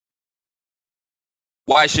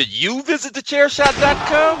Why should you visit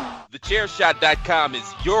thechairshot.com? Thechairshot.com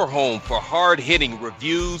is your home for hard-hitting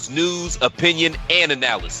reviews, news, opinion, and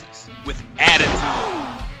analysis with attitude.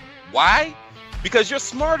 Why? Because you're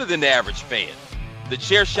smarter than the average fan.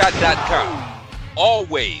 Thechairshot.com.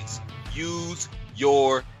 Always use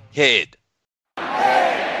your head. 8,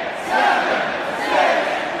 7, 6,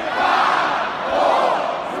 5,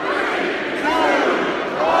 4, 3,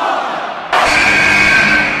 2, 1.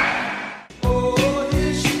 Oh,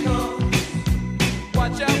 here she comes.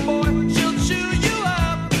 Watch out, boy, she'll chew you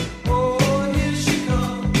up. Oh, here she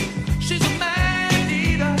comes. She's a man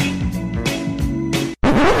eater.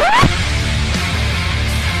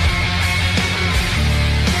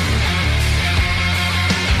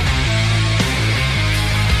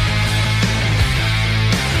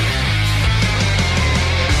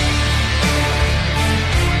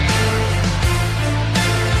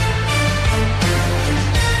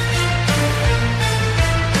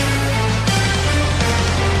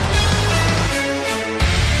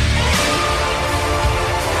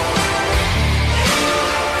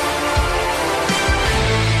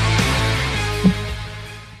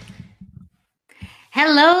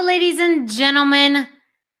 Hello, ladies and gentlemen,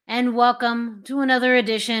 and welcome to another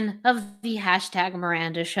edition of the Hashtag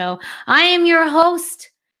Miranda Show. I am your host,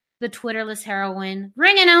 the Twitterless heroine,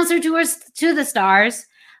 ring announcer to the stars,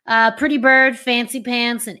 Pretty Bird, Fancy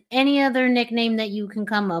Pants, and any other nickname that you can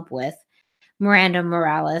come up with, Miranda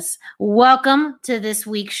Morales. Welcome to this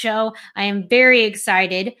week's show. I am very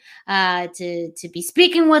excited to be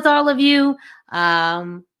speaking with all of you.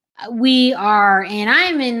 I'm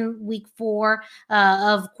in week 4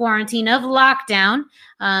 of quarantine, of lockdown,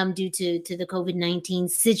 due to the COVID-19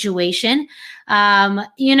 situation.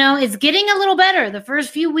 It's getting a little better. The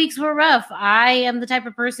first few weeks were rough. I am the type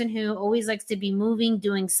of person who always likes to be moving,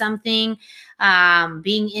 doing something,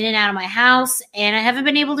 being in and out of my house, and I haven't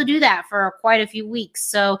been able to do that for quite a few weeks.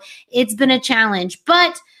 So it's been a challenge,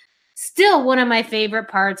 but still, one of my favorite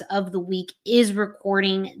parts of the week is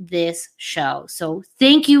recording this show. So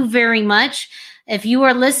thank you very much. If you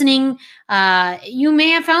are listening, you may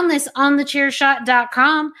have found this on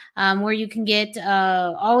thechairshot.com, where you can get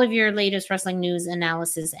all of your latest wrestling news,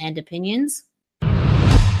 analysis, and opinions.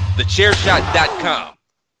 Thechairshot.com.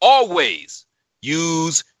 Always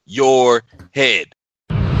use your head.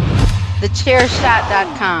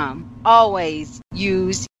 Thechairshot.com. Always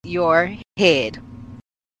use your head.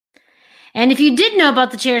 And if you did know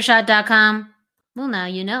about thechairshot.com, well, now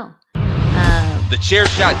you know.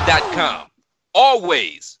 Thechairshot.com.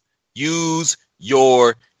 Always use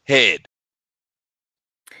your head.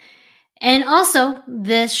 And also,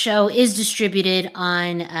 this show is distributed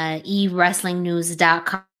on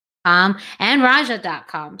eWrestlingNews.com and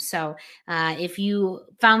Raja.com. So if you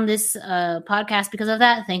found this podcast because of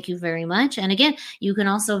that, thank you very much. And again, you can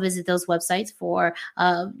also visit those websites for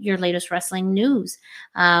your latest wrestling news.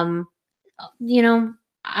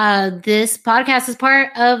 This podcast is part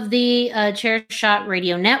of the Chair Shot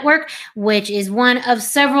Radio Network, which is one of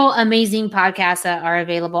several amazing podcasts that are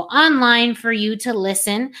available online for you to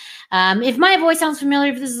listen. If my voice sounds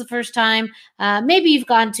familiar, if this is the first time, maybe you've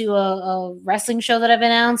gone to a wrestling show that I've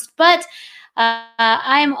announced, but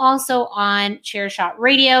I'm also on Chair Shot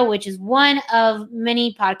Radio, which is one of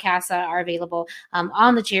many podcasts that are available on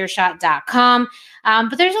thechairshot.com.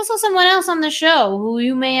 But there's also someone else on the show who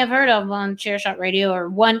you may have heard of on Chair Shot Radio, or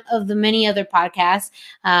one of the many other podcasts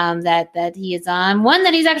that he is on. One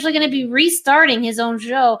that he's actually going to be restarting his own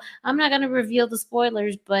show. I'm not going to reveal the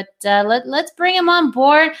spoilers, but let's bring him on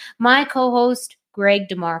board. My co-host, Greg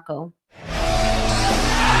DeMarco.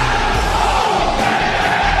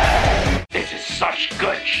 This is such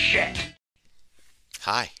good shit.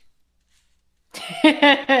 Hi.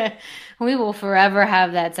 We will forever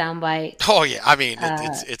have that soundbite. Oh yeah, I mean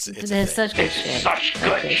it's such good shit. Such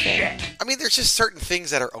good shit. I mean, there's just certain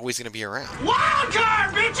things that are always going to be around. Wild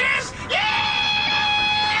card, bitches!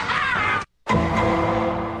 Yeah!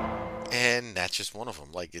 And that's just one of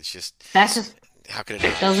them. Like, it's just how can it?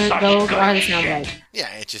 Those are the sound bites. Yeah,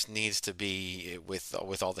 it just needs to be with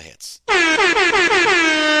all the hits.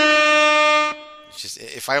 It's just,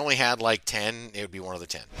 if I only had like 10, it would be one of the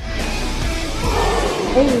 10.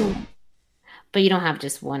 Ooh. But you don't have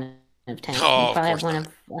just one of 10. Oh, you probably have one not.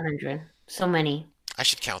 of 100. So many. I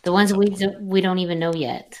should count the ones we don't even know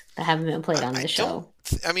yet that haven't been played on the show.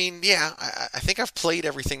 I mean, yeah, I think I've played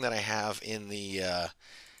everything that I have in the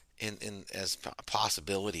in as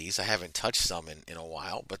possibilities. I haven't touched some in a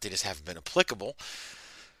while, but they just haven't been applicable.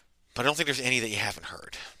 But I don't think there's any that you haven't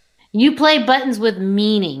heard. You play buttons with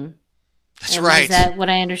meaning. That's right. Is that what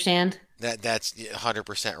I understand? That's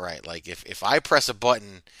 100% right. Like if I press a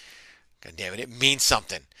button God damn it means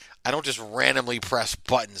something. I don't just randomly press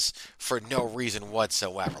buttons for no reason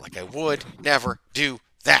whatsoever. Like I would never do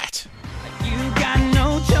that. You got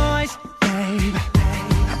no choice, babe,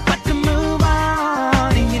 but to move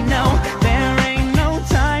on. And you know there ain't no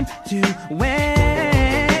time to waste.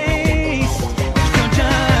 You're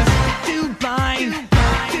just too blind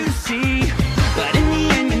to see. But in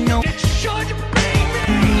the end, you know, should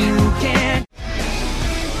you can't.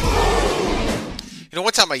 You know,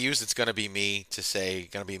 one time I used "it's gonna be me" to say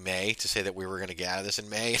May to say that we were gonna get out of this in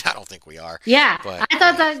May, and I don't think we are. Yeah, But I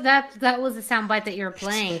thought that was a soundbite that you were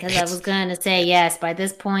playing because I was going to say yes. By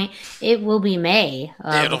this point, it will be May.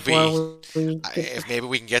 It'll before we if maybe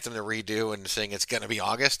we can get them to redo and sing "it's gonna be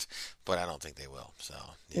August," but I don't think they will. So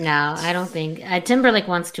yeah. No, I don't think Timberlake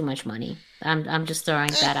wants too much money. I'm just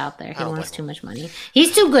throwing that out there. He don't wants blame too much money.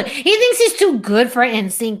 He's too good. He thinks he's too good for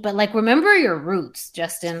NSYNC, but like remember your roots,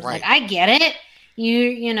 Justin. Right. Like I get it.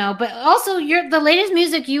 You know, but also the latest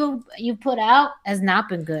music you put out has not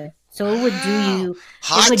been good. So it would do you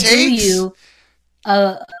Hot it would takes? do you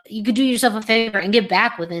you could do yourself a favor and get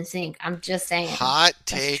back with NSYNC. I'm just saying. Hot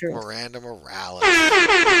That's take, true. Miranda Morales.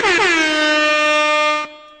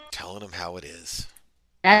 Telling him how it is.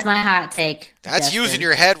 That's my hot take. That's Justin. using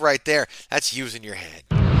your head right there. That's using your head.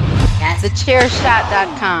 Yes.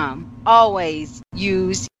 TheChairShot.com. Always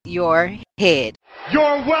use your head.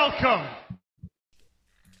 You're welcome.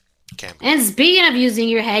 Okay. And speaking of using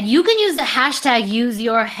your head, you can use the hashtag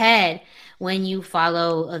 #UseYourHead when you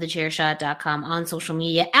follow TheChairShot.com on social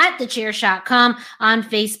media at TheChairShot.com on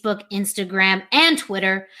Facebook, Instagram, and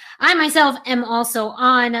Twitter. I myself am also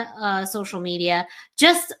on social media,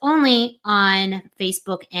 just only on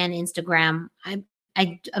Facebook and Instagram. I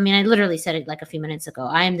mean, I literally said it like a few minutes ago.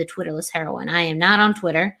 I am the Twitterless heroine. I am not on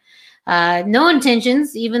Twitter. No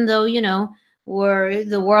intentions, even though, you know,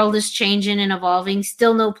 the world is changing and evolving.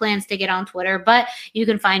 Still no plans to get on Twitter, but you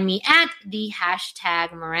can find me at the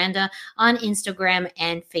hashtag Miranda on Instagram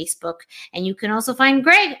and Facebook. And you can also find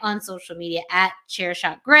Greg on social media at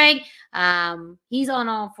ChairShot Greg. He's on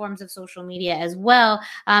all forms of social media as well.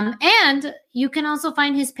 And you can also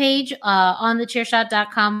find his page on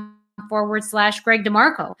thechairshot.com /Greg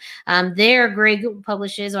DeMarco. There, Greg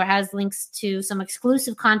publishes or has links to some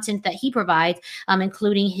exclusive content that he provides,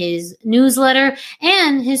 including his newsletter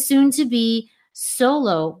and his soon-to-be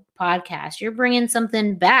solo podcast. You're bringing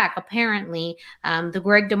something back, apparently. The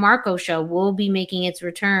Greg DeMarco Show will be making its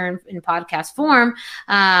return in podcast form.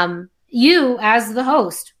 You, as the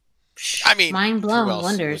host, I mean, mind blown, who else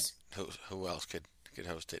wonders. Who else could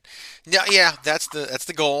host it? Yeah, that's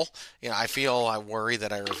the goal. I worry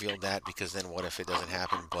that I revealed that because then what if it doesn't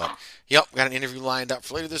happen? But yep, got an interview lined up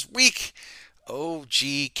for later this week.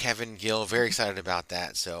 OG Kevin Gill, very excited about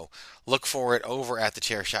that. So look for it over at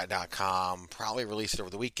thechairshot.com. Probably release it over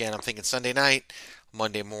the weekend. I'm thinking Sunday night,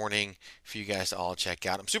 Monday morning for you guys to all check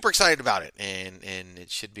out. I'm super excited about it, and it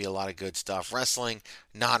should be a lot of good stuff. Wrestling,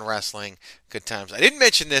 non-wrestling, good times. I didn't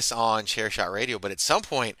mention this on Chairshot Radio, but at some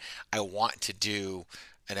point I want to do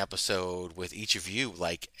an episode with each of you,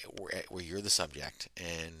 like where you're the subject,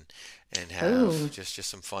 and have just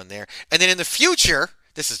some fun there. And then in the future,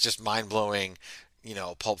 this is just mind-blowing,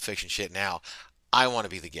 Pulp Fiction shit now, I want to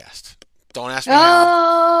be the guest. Don't ask me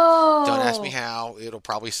how. Don't ask me how. It'll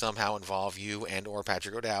probably somehow involve you and or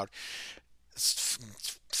Patrick O'Dowd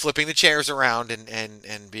flipping the chairs around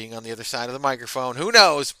and being on the other side of the microphone. Who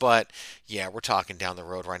knows? But yeah, we're talking down the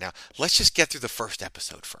road right now. Let's just get through the first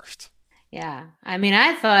episode first. Yeah. I mean,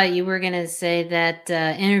 I thought you were going to say that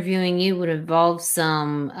interviewing you would involve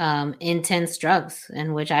some intense drugs,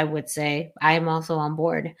 in which I would say I am also on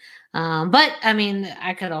board. But I mean,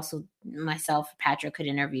 I could also myself, Patrick, could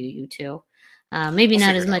interview you too. Maybe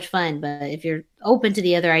not as much fun, but if you're open to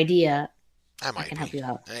the other idea, I can help you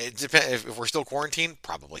out. It depends. If we're still quarantined,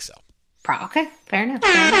 probably so. Okay, fair enough.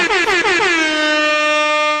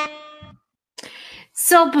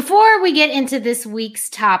 So before we get into this week's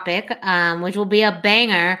topic, which will be a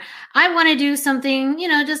banger, I want to do something,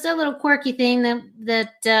 just a little quirky thing that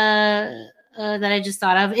I just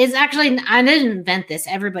thought of. Is actually, I didn't invent this.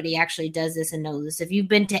 Everybody actually does this and knows this. If you've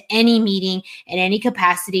been to any meeting in any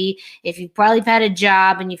capacity, if you've probably had a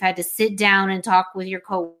job and you've had to sit down and talk with your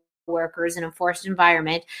coworkers in a forced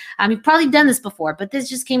environment, you've probably done this before, but this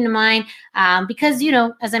just came to mind because,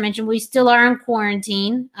 as I mentioned, we still are in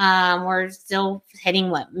quarantine. We're still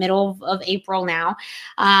hitting middle of April now.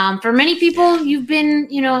 For many people, you've been,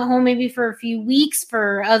 at home maybe for a few weeks.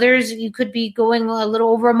 For others, you could be going a little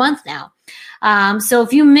over a month now. So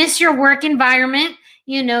if you miss your work environment,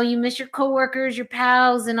 you miss your coworkers, your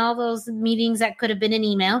pals, and all those meetings that could have been an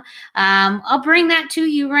email, I'll bring that to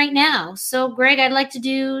you right now. So, Greg, I'd like to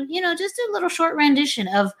do, just a little short rendition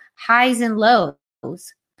of highs and lows.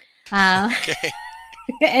 Okay.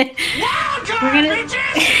 Wild card, We're gonna-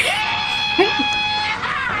 bitches!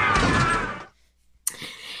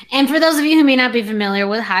 And for those of you who may not be familiar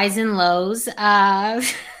with highs and lows,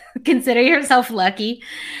 consider yourself lucky.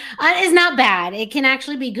 It's not bad. It can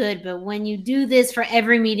actually be good, but when you do this for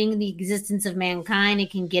every meeting in the existence of mankind,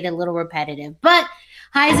 it can get a little repetitive. But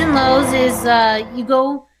highs and lows is you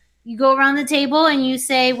go around the table and you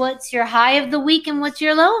say what's your high of the week and what's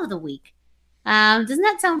your low of the week. Doesn't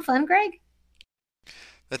that sound fun, Greg?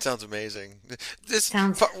 That sounds amazing.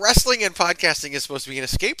 Sounds- Wrestling and podcasting is supposed to be an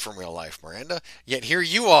escape from real life, Miranda. Yet here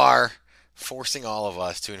you are, forcing all of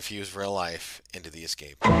us to infuse real life into the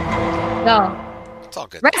escape. So It's all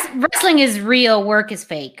good. wrestling is real, work is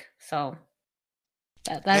fake. So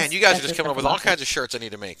that's, Man, you guys that's are just coming up with all about it. kinds of shirts I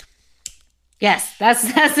need to make. Yes, that's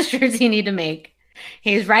the shirts you need to make.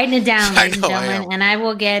 He's writing it down, I ladies and know, I gentlemen, am. and I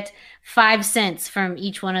will get 5 cents from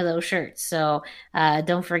each one of those shirts. So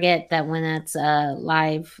don't forget that when that's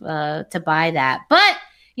live to buy that. But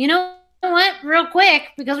you know what? Real quick,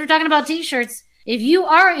 because we're talking about t-shirts, if you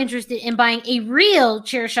are interested in buying a real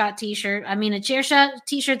Chairshot t-shirt, I mean a Chairshot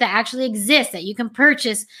t-shirt that actually exists, that you can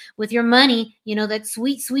purchase with your money, that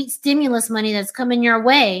sweet, sweet stimulus money that's coming your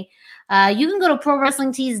way, you can go to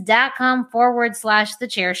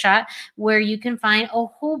prowrestlingtees.com/thechairshot, where you can find a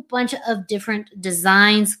whole bunch of different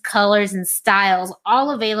designs, colors, and styles, all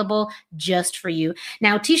available just for you.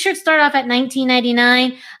 Now, t-shirts start off at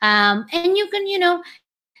 $19.99, and you can,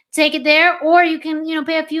 take it there, or you can,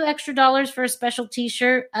 pay a few extra dollars for a special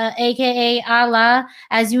t-shirt, aka a la,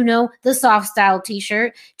 as you know, the soft style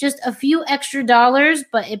t-shirt. Just a few extra dollars,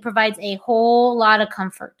 but it provides a whole lot of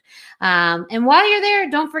comfort. And while you're there,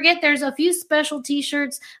 don't forget there's a few special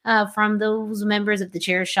t-shirts from those members of the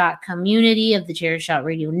Chairshot community, of the Chairshot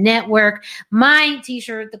Radio Network. My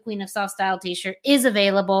t-shirt, the Queen of Soft Style t-shirt, is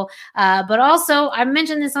available. But also, I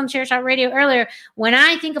mentioned this on Chairshot Radio earlier. When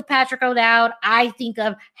I think of Patrick O'Dowd, I think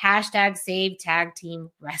of #Save Tag Team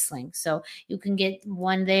Wrestling. So you can get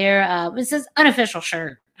one there. It says unofficial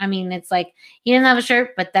shirt. I mean, it's like he doesn't have a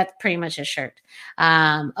shirt, but that's pretty much his shirt.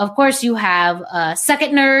 Of course, you have Suck It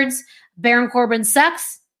Nerds, Baron Corbin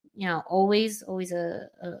Sucks. Always a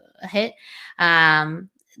hit. The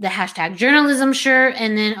 #journalism shirt,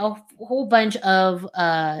 and then a whole bunch of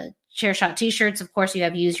Chairshot t-shirts. Of course, you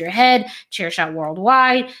have Use Your Head, Chairshot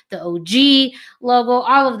Worldwide, the OG logo.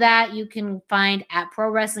 All of that you can find at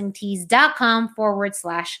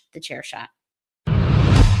prowrestlingtees.com/thechairshot.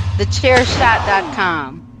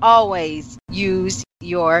 Thechairshot.com. Always use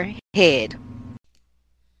your head.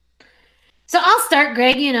 So I'll start,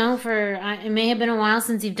 Greg. It may have been a while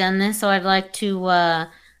since you've done this, so I'd like to,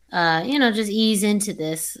 just ease into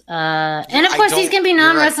this. And of I course, don't- these can be you're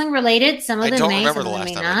right. non-wrestling related. Some of I them don't may, remember some the of them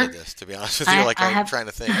last may time I not. did this, to be honest with you. I I'm have- trying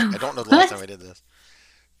to think. I don't know the last time I did this.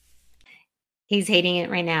 He's hating it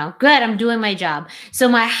right now. Good, I'm doing my job. So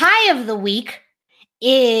my high of the week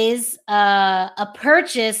is a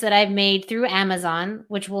purchase that I've made through Amazon,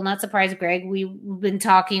 which will not surprise Greg. We've been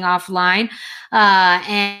talking offline.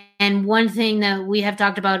 And one thing that we have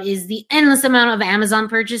talked about is the endless amount of Amazon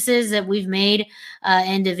purchases that we've made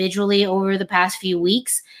individually over the past few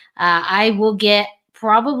weeks. I will get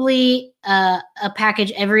probably a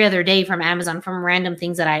package every other day from Amazon from random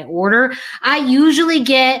things that I order. I usually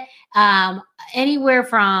get anywhere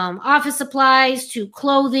from office supplies to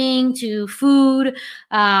clothing to food.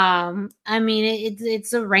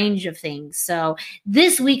 It's a range of things. So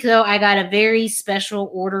this week, though, I got a very special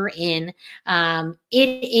order in.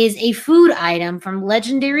 It is a food item from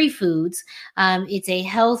Legendary Foods. It's a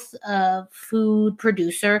health food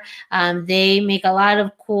producer. They make a lot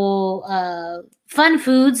of cool fun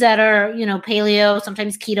foods that are, paleo,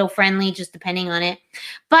 sometimes keto friendly, just depending on it.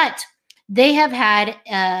 But they have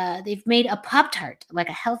they've made a Pop-Tart, like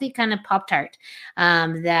a healthy kind of Pop-Tart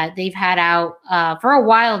that they've had out for a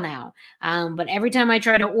while now. But every time I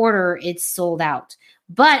try to order, it's sold out.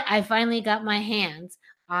 But I finally got my hands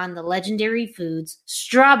on the Legendary Foods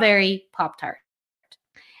Strawberry Pop-Tart.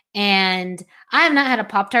 And I have not had a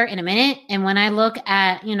Pop-Tart in a minute. And when I look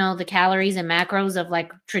at, the calories and macros of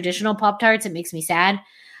like traditional Pop-Tarts, it makes me sad.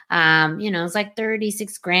 It's like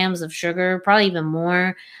 36 grams of sugar, probably even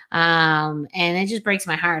more. And it just breaks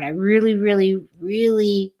my heart. I really, really,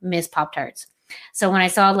 really miss Pop-Tarts. So when I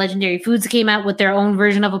saw Legendary Foods came out with their own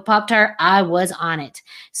version of a Pop-Tart, I was on it.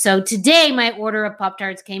 So today my order of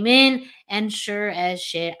Pop-Tarts came in, and sure as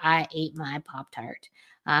shit, I ate my Pop-Tart.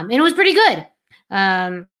 And it was pretty good.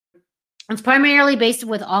 It's primarily based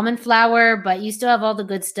with almond flour, but you still have all the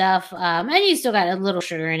good stuff, and you still got a little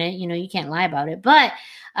sugar in it. You can't lie about it. But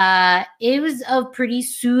it was a pretty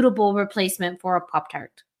suitable replacement for a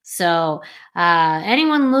Pop-Tart. So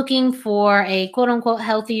anyone looking for a quote-unquote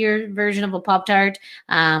healthier version of a Pop-Tart,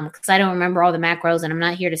 because I don't remember all the macros, and I'm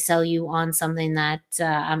not here to sell you on something that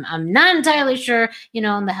I'm not entirely sure,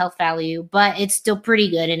 on the health value, but it's still pretty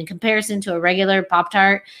good. And in comparison to a regular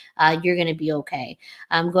Pop-Tart, you're going to be okay.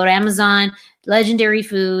 Go to Amazon, Legendary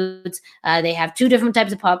Foods. They have two different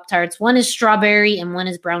types of Pop-Tarts. One is strawberry and one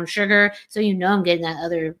is brown sugar. So I'm getting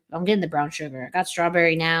I'm getting the brown sugar. I got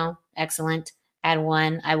strawberry now. Excellent. Add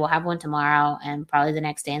one. I will have one tomorrow and probably the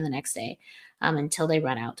next day and the next day until they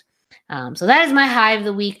run out. So that is my high of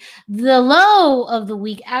the week. The low of the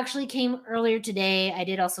week actually came earlier today. I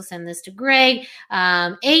did also send this to Greg.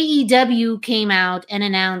 AEW came out and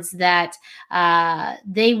announced that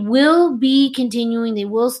they will be continuing. They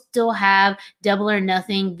will still have Double or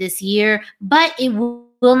Nothing this year, but it will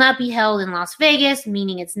not be held in Las Vegas,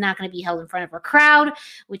 meaning it's not going to be held in front of a crowd,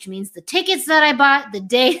 which means the tickets that I bought the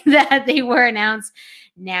day that they were announced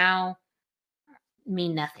now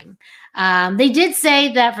mean nothing. They did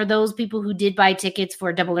say that for those people who did buy tickets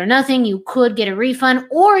for Double or Nothing, you could get a refund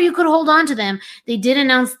or you could hold on to them. They did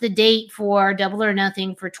announce the date for Double or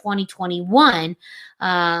Nothing for 2021,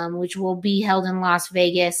 which will be held in Las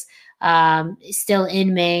Vegas, still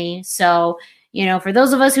in May. So, for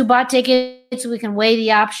those of us who bought tickets, we can weigh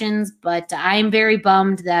the options, but I'm very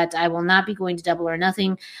bummed that I will not be going to Double or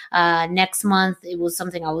Nothing next month. It was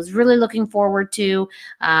something I was really looking forward to.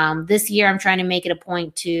 This year, I'm trying to make it a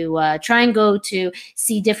point to try and go to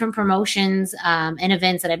see different promotions and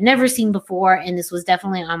events that I've never seen before, and this was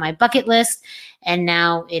definitely on my bucket list, and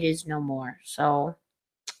now it is no more. So,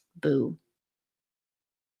 boo.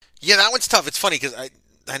 Yeah, that one's tough. It's funny because I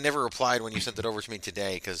never replied when you sent it over to me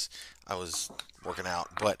today because I was working out.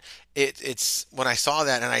 But it's when I saw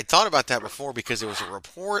that, and I thought about that before because there was a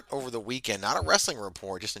report over the weekend, not a wrestling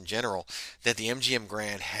report, just in general, that the MGM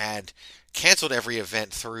Grand had canceled every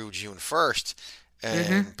event through June 1st.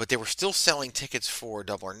 But they were still selling tickets for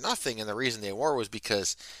Double or Nothing, and the reason they were was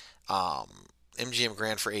because MGM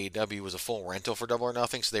Grand for AEW was a full rental for Double or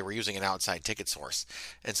Nothing, so they were using an outside ticket source.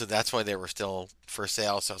 And so that's why they were still for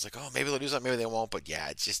sale. So I was like, oh, maybe they'll do something, maybe they won't. But yeah,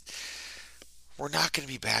 it's just, we're not going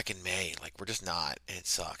to be back in May. Like, we're just not. And it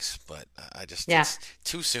sucks. But it's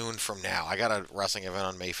too soon from now. I got a wrestling event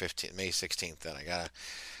on May 16th that I got to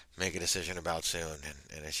make a decision about soon.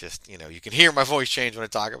 And it's just, you can hear my voice change when I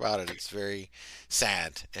talk about it. It's very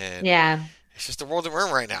sad. And it's just the world that we're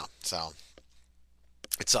in right now. So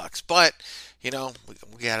it sucks. But we'll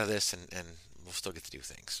get out of this and we'll still get to do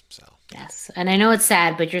things. So yes, and I know it's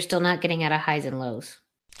sad, but you're still not getting out of highs and lows.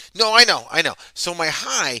 No, I know. So my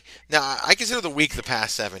high now, I consider the week the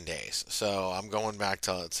past 7 days. So I'm going back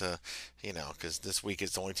to because this week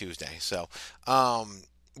is only Tuesday. So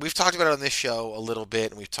we've talked about it on this show a little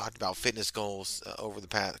bit, and we've talked about fitness goals over the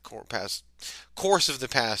past course of the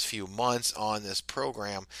past few months on this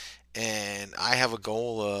program. And I have a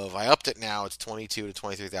goal of, I upped it now, it's 22 to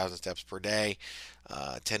 23,000 steps per day,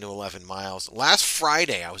 10 to 11 miles. Last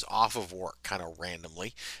Friday, I was off of work kind of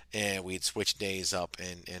randomly, and we'd switched days up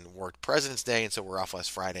and worked President's Day, and so we're off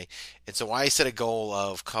last Friday. And so I set a goal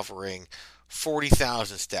of covering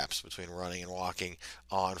 40,000 steps between running and walking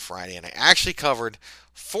on Friday, and I actually covered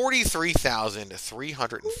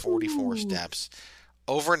 43,344 steps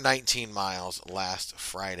over 19 miles last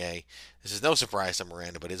Friday. This is no surprise to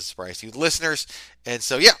Miranda, but it is a surprise to you listeners. And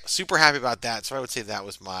so, yeah, super happy about that. So I would say that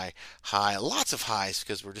was my high. Lots of highs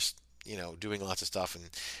because we're just, doing lots of stuff and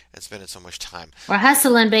spending so much time. We're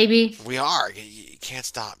hustling, baby. We are. You can't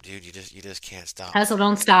stop, dude. You just can't stop. Hustle,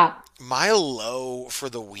 don't stop. My low for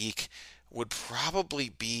the week would probably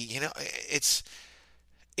be,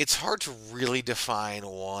 it's hard to really define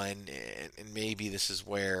one, and maybe this is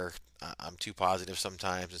where I'm too positive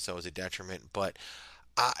sometimes, and so is a detriment. But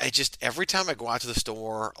I just, every time I go out to the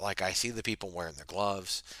store, like, I see the people wearing their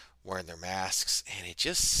gloves, wearing their masks, and it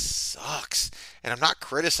just sucks. And I'm not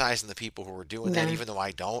criticizing the people who are doing that, even though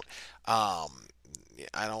I don't. I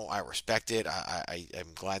respect it.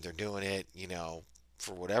 I'm glad they're doing it,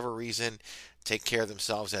 for whatever reason. Take care of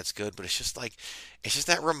themselves, that's good. But it's just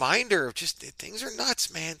that reminder of just, things are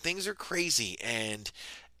nuts, man. Things are crazy, and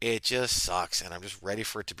it just sucks. And I'm just ready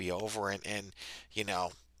for it to be over. And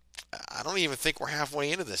I don't even think we're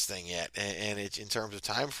halfway into this thing yet, and it's in terms of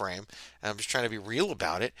time frame. And I'm just trying to be real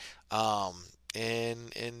about it.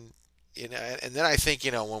 And and then I think,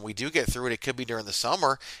 when we do get through it, it could be during the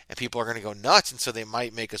summer, and people are going to go nuts, and so they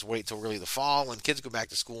might make us wait till really the fall when kids go back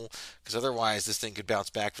to school, because otherwise this thing could bounce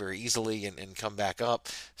back very easily and come back up.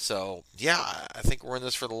 So yeah, I think we're in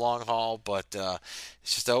this for the long haul, but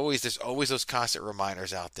it's just there's always those constant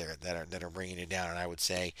reminders out there that are bringing you down. And I would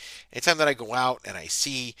say, anytime that I go out and I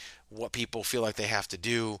see what people feel like they have to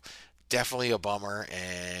do, definitely a bummer.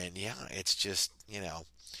 And yeah, it's just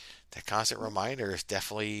that constant reminder is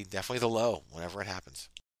definitely the low whenever it happens.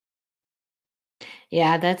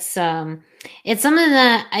 Yeah, that's it's something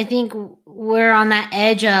that I think we're on that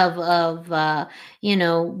edge of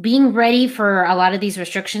being ready for a lot of these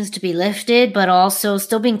restrictions to be lifted, but also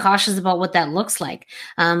still being cautious about what that looks like.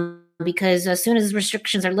 Because as soon as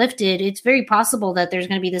restrictions are lifted, it's very possible that there's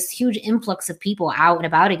going to be this huge influx of people out and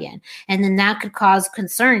about again. And then that could cause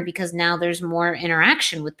concern because now there's more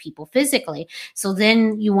interaction with people physically. So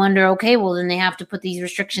then you wonder, okay, well, then they have to put these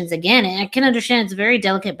restrictions again. And I can understand it's a very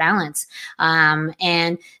delicate balance.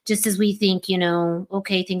 And just as we think,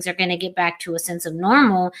 okay, things are going to get back to a sense of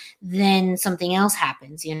normal, then something else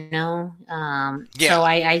happens, Yeah. So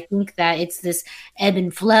I think that it's this ebb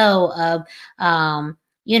and flow of,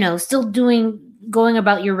 still going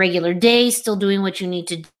about your regular day, still doing what you need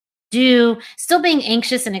to do, still being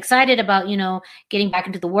anxious and excited about, getting back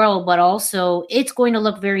into the world, but also it's going to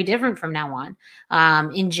look very different from now on,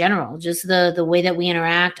 in general, just the way that we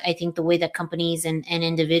interact. I think the way that companies and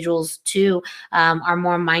individuals too, are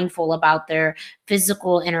more mindful about their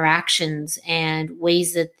physical interactions and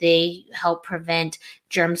ways that they help prevent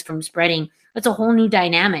germs from spreading. It's a whole new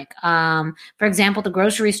dynamic. For example, the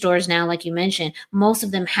grocery stores now, like you mentioned, most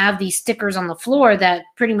of them have these stickers on the floor that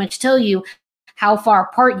pretty much tell you how far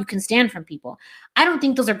apart you can stand from people. I don't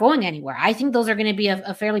think those are going anywhere. I think those are going to be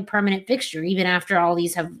a fairly permanent fixture, even after all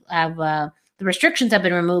these have the restrictions have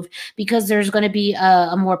been removed, because there's going to be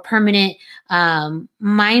a more permanent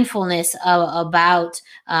mindfulness about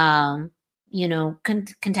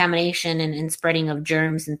contamination and spreading of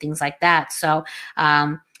germs and things like that. So,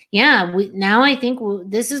 now I think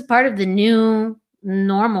this is part of the new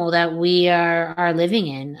normal that we are living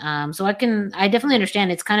in. So I definitely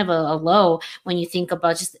understand it's kind of a low when you think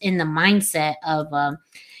about just in the mindset of, I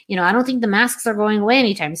don't think the masks are going away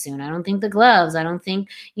anytime soon. I don't think the gloves, I don't think,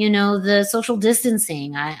 the social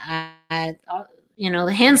distancing, the hand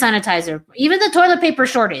sanitizer, even the toilet paper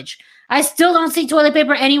shortage. I still don't see toilet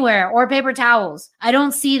paper anywhere or paper towels. I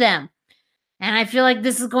don't see them. And I feel like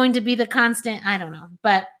this is going to be the constant. I don't know,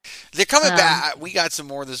 but they're coming back. We got some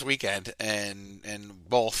more this weekend, and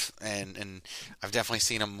both, and I've definitely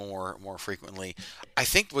seen them more frequently. I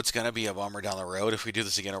think what's going to be a bummer down the road if we do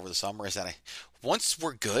this again over the summer is that once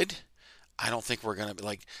we're good, I don't think we're going to be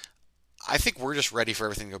like. I think we're just ready for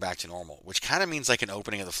everything to go back to normal, which kind of means like an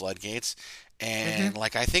opening of the floodgates. And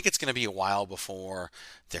I think it's going to be a while before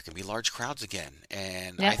there can be large crowds again.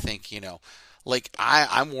 And I think,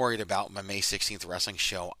 I'm worried about my May 16th wrestling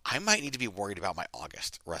show. I might need to be worried about my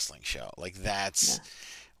August wrestling show. That's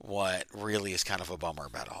what really is kind of a bummer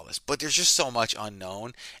about all this. But there's just so much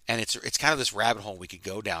unknown, and it's kind of this rabbit hole we could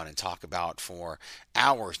go down and talk about for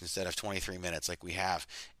hours instead of 23 minutes like we have.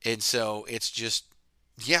 And so it's just,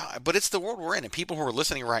 but it's the world we're in, and people who are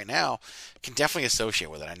listening right now can definitely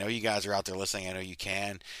associate with it. I know you guys are out there listening. I know you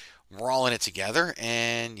can. We're all in it together,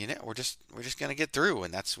 and we're just gonna get through,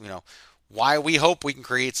 and that's why we hope we can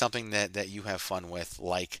create something that you have fun with,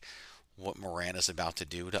 like what Miranda's about to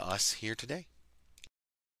do to us here today.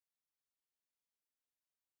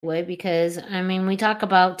 Way because we talk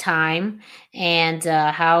about time and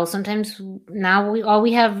how sometimes now all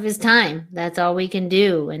we have is time. That's all we can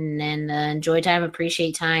do, and enjoy time,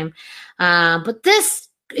 appreciate time. But this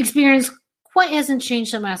experience quite hasn't changed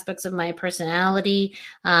some aspects of my personality.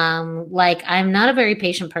 Like I'm not a very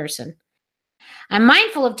patient person. I'm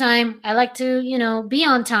mindful of time. I like to, be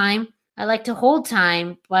on time. I like to hold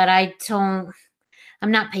time, but I'm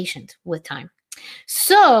not patient with time.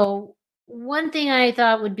 So one thing I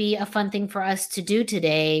thought would be a fun thing for us to do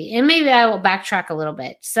today, and maybe I will backtrack a little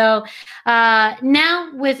bit. So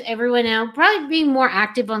now with everyone now probably being more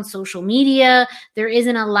active on social media, there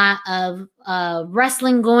isn't a lot of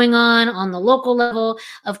wrestling going on the local level.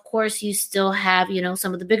 Of course, you still have,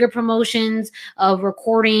 some of the bigger promotions of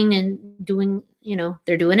recording and doing,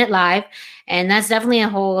 they're doing it live. And that's definitely a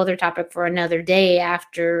whole other topic for another day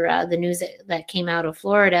after the news that came out of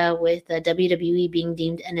Florida with WWE being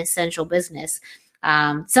deemed an essential business.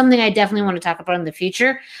 Something I definitely want to talk about in the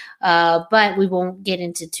future, but we won't get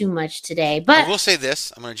into too much today. But I will say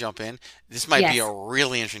this, I'm going to jump in. This might be a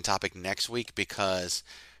really interesting topic next week because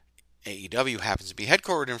AEW happens to be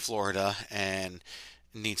headquartered in Florida, and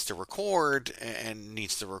needs to record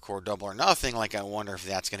double or nothing, like I wonder if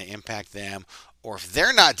that's going to impact them, or if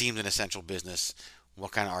they're not deemed an essential business,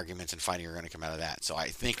 what kind of arguments and fighting are going to come out of that. So I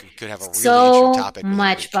think we could have a really interesting topic. So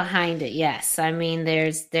much behind it. Yes. I mean,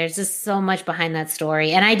 there's just so much behind that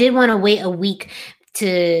story. And I did want to wait a week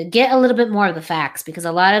to get a little bit more of the facts, because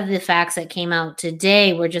a lot of the facts that came out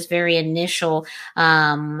today were just very initial.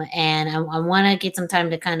 And I want to get some time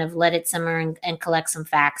to kind of let it simmer and collect some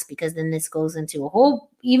facts, because then this goes into a whole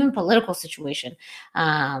even political situation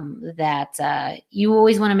that you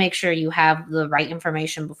always want to make sure you have the right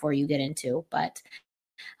information before you get into. But,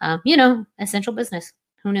 essential business.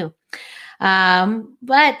 Who knew?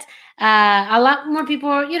 But a lot more people,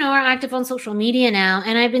 are active on social media now.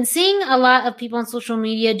 And I've been seeing a lot of people on social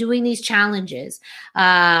media doing these challenges,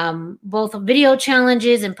 both video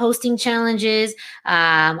challenges and posting challenges.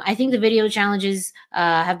 I think the video challenges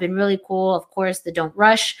have been really cool. Of course, the Don't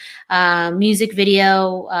Rush music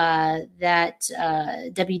video that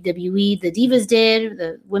WWE, the Divas did,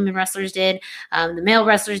 the women wrestlers did, the male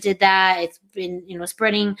wrestlers did that. It's been,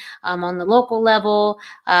 spreading on the local level.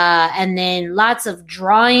 And then lots of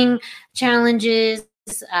drawing challenges.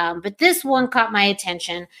 But this one caught my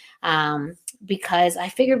attention because I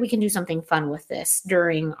figured we can do something fun with this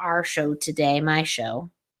during our show today, my show.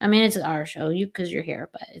 I mean, it's our show, because you're here,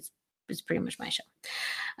 but it's pretty much my show.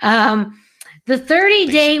 The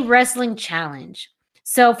 30-day wrestling challenge.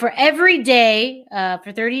 So for every day,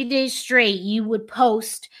 for 30 days straight, you would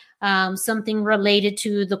post something related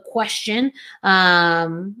to the question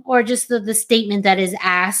or just the statement that is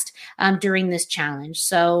asked during this challenge.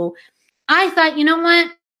 So I thought, you know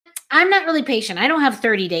what? I'm not really patient. I don't have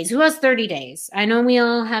 30 days. Who has 30 days? I know we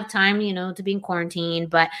all have time, to be in quarantine,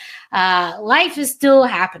 but life is still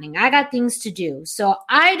happening. I got things to do. So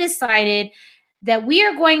I decided that we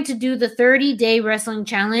are going to do the 30-day wrestling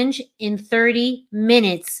challenge in 30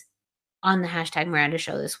 minutes on the hashtag Miranda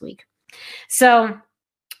Show this week. So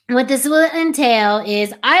what this will entail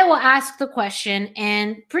is I will ask the question,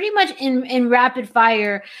 and pretty much in rapid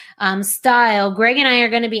fire style, Greg and I are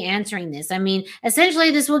going to be answering this. I mean, essentially,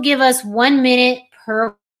 this will give us 1 minute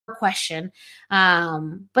per question,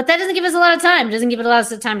 but that doesn't give us a lot of time. It doesn't give it a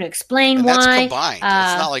lot of time to explain and why. That's combined. It's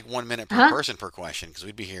not like 1 minute per person per question, because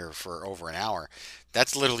we'd be here for over an hour.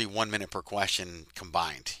 That's literally 1 minute per question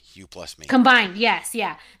combined, you plus me. Combined, yes,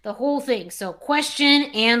 yeah, the whole thing. So question,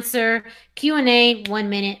 answer, Q&A, 1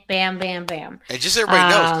 minute, bam, bam, bam. And just so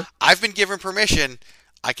everybody knows, I've been given permission.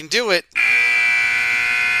 I can do it.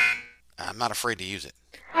 I'm not afraid to use it.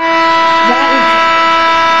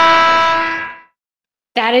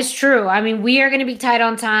 That is true. I mean, we are going to be tight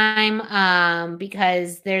on time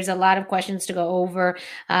because there's a lot of questions to go over.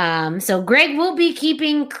 So Greg will be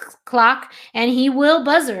keeping clock, and he will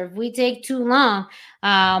buzzer if we take too long.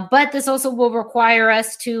 But this also will require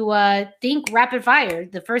us to think rapid fire,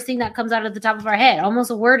 the first thing that comes out of the top of our head,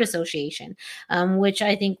 almost a word association, which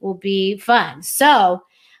I think will be fun. So,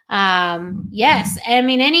 yes. I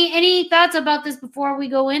mean, any thoughts about this before we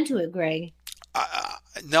go into it, Greg?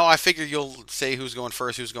 No, I figure you'll say who's going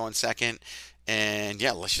first, who's going second. And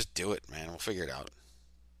yeah, let's just do it, man. We'll figure it out.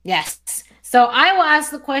 Yes. So I will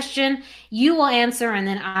ask the question, you will answer, and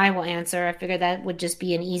then I will answer. I figured that would just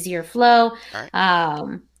be an easier flow. All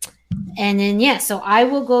right. And then, so I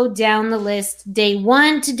will go down the list, day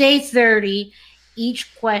 1 to day 30,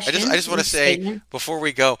 each question. I just want to say, before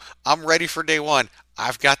we go, I'm ready for day 1.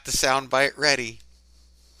 I've got the soundbite ready.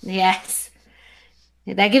 Yes.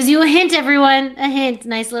 That gives you a hint, everyone. A hint.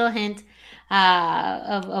 Nice little hint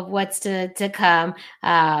of what's to come.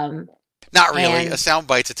 Not really. A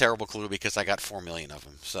soundbite's a terrible clue because I got 4 million of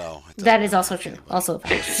them. So that is also true. Also,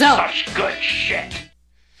 this is such good shit.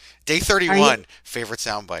 Day 31, favorite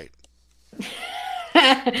soundbite.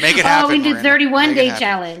 Make it happen. We did 31-day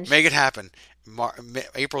challenge. Make it happen.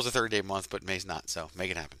 April's a 30-day month, but May's not. So make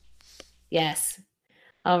it happen. Yes.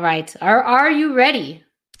 All right. Are you ready?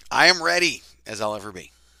 I am ready, as I'll ever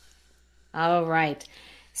be. All right.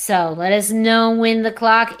 So let us know when the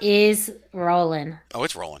clock is rolling. Oh,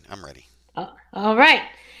 it's rolling. I'm ready. All right.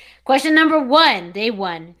 Question number 1, day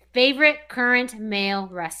 1. Favorite current male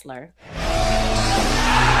wrestler?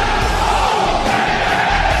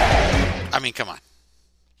 I mean, come on.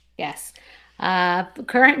 Yes.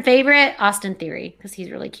 Current favorite, Austin Theory, because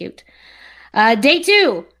he's really cute. Day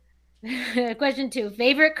 2. Question 2.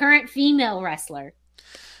 Favorite current female wrestler?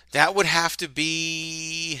 That would have to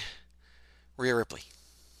be Rhea Ripley.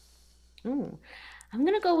 Ooh. I'm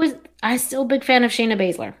going to go with, I'm still a big fan of Shayna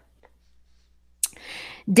Baszler.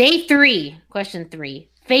 Day 3, question 3.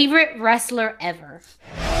 Favorite wrestler ever?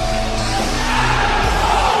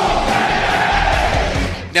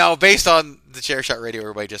 Now, based on the chair shot radio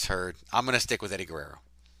everybody just heard, I'm going to stick with Eddie Guerrero.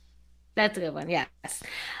 That's a good one. Yes.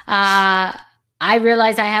 I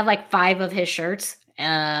realized I have like 5 of his shirts,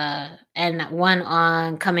 and one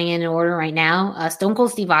on coming in order right now. Stone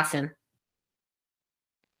Cold Steve Austin.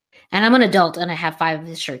 And I'm an adult, and I have 5 of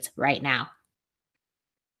his shirts right now.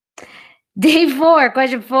 Day 4,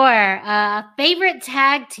 question 4. Favorite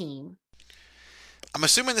tag team? I'm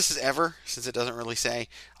assuming this is ever, since it doesn't really say.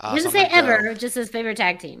 It doesn't say ever, it just says favorite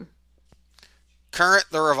tag team. Current,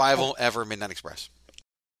 The Revival, ever, Midnight Express.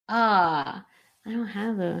 I don't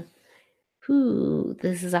have a... Ooh,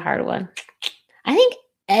 this is a hard one. I think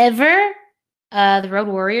ever, the Road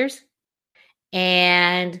Warriors,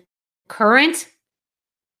 and current,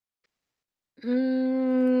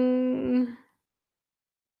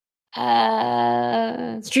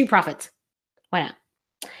 Street Profits. Why not?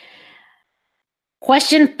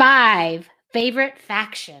 Question 5. Favorite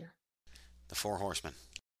faction? The Four Horsemen.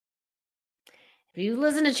 If you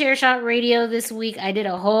listen to Chair Shot Radio this week, I did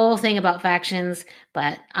a whole thing about factions,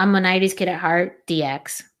 but I'm a 90s kid at heart,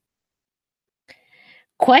 DX.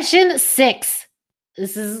 Question 6.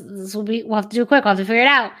 We'll have to do it quick. We'll have to figure it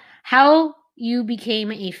out. How you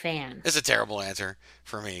became a fan? It's a terrible answer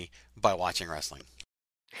for me, by watching wrestling.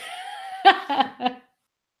 Cliff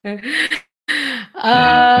Notes.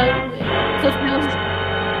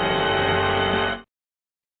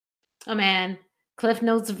 Oh man, Cliff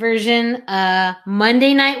Notes version.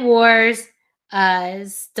 Monday Night Wars.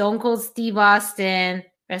 Stone Cold Steve Austin.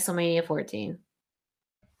 WrestleMania 14.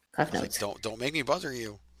 Cliff Notes. Don't make me buzzer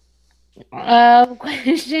you.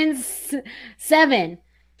 Question 7.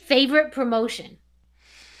 Favorite promotion?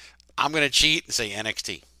 I'm gonna cheat and say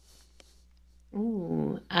NXT.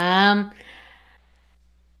 Ooh. I'm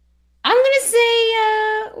gonna say.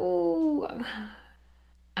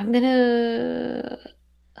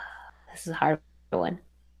 This is a hard one.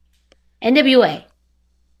 NWA.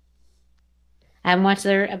 I haven't watched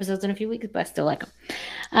their episodes in a few weeks, but I still like them.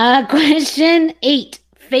 Question 8.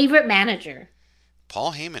 Favorite manager?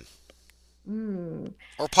 Paul Heyman.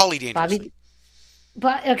 Or Paulie Dangerously.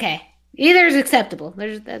 But okay, either is acceptable.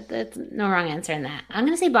 That's no wrong answer in that. I'm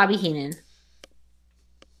gonna say Bobby Heenan.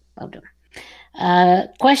 Loved him.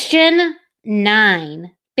 Question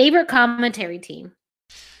 9. Favorite commentary team?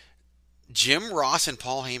 Jim Ross and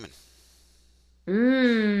Paul Heyman.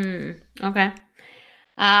 Okay.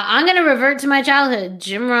 I'm gonna revert to my childhood.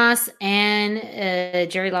 Jim Ross and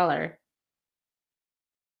Jerry Lawler.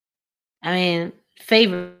 I mean,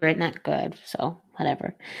 favorite, not good. So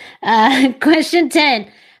whatever. Question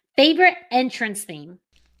 10. Favorite entrance theme?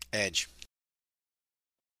 Edge.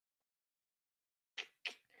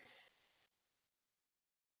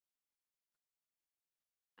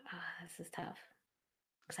 This is tough.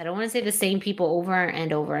 Because I don't want to say the same people over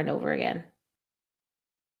and over and over again.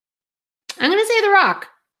 I'm going to say The Rock.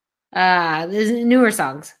 There's newer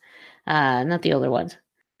songs. Not the older ones.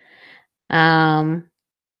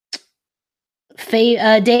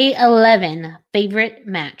 Day 11. Favorite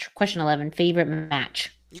match. Question 11. Favorite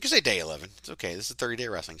match. You can say day 11. It's okay. This is a 30-day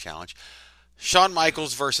wrestling challenge. Shawn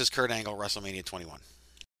Michaels versus Kurt Angle, WrestleMania 21.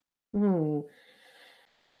 Ooh.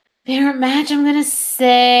 Favorite match, I'm going to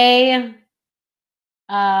say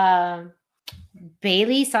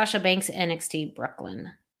Bayley, Sasha Banks, NXT,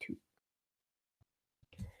 Brooklyn. 2.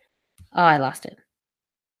 Oh, I lost it.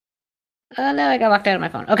 Oh no, I got locked out of my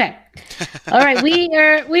phone. Okay. All right,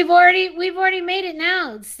 we've already made it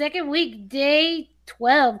now. Second week, day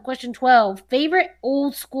 12, question 12. Favorite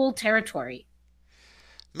old school territory?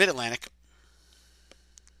 Mid-Atlantic.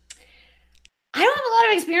 I don't have a lot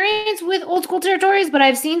of experience with old school territories, but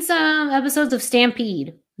I've seen some episodes of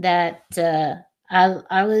Stampede that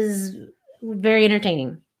I was very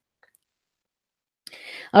entertaining.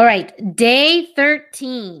 All right, day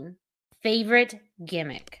 13. Favorite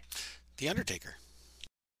gimmick? The Undertaker.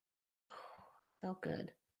 So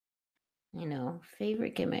good. I know.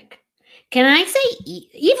 Favorite gimmick. Can I say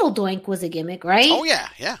Evil Doink was a gimmick, right? Oh, yeah.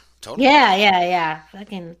 Yeah. Totally. Yeah.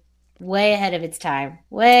 Fucking way ahead of its time.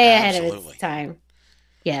 Way ahead of its time.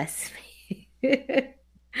 Yes. Day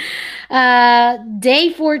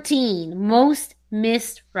 14. Most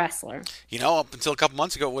missed wrestler. You know, up until a couple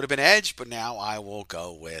months ago, it would have been Edge, but now I will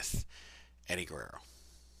go with Eddie Guerrero.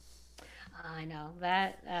 I know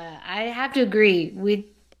that. I have to agree.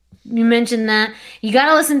 You mentioned that. You got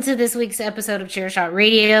to listen to this week's episode of Chair Shot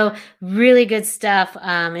Radio. Really good stuff.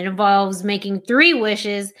 It involves making 3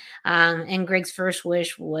 wishes. And Greg's first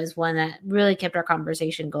wish was one that really kept our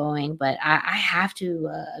conversation going. But I have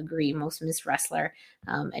to agree. Most missed wrestler,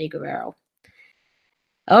 Eddie Guerrero.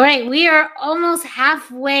 All right. We are almost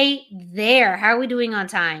halfway there. How are we doing on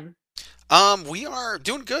time? We are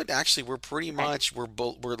doing good actually. We're pretty much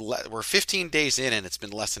we're 15 days in, and it's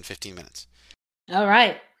been less than 15 minutes. All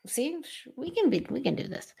right. See, we can do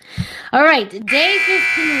this. All right, day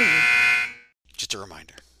 15. Just a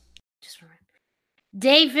reminder. Just remember.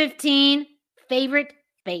 Day 15, favorite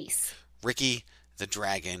face. Ricky the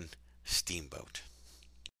Dragon Steamboat.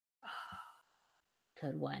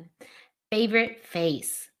 Good one. Favorite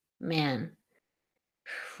face. Man.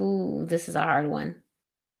 Ooh, this is a hard one.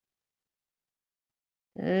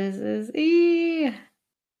 This is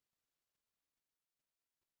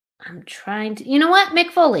I'm trying to. You know what?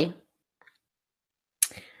 Mick Foley.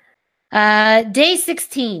 Day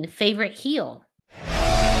 16, favorite heel.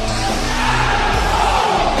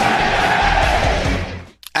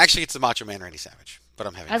 Actually, it's the Macho Man Randy Savage, but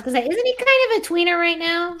I'm having. I was gonna say, isn't he kind of a tweener right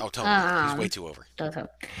now? Oh, totally. He's way too over.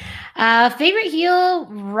 Favorite heel,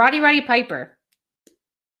 Roddy Piper.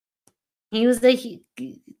 He was the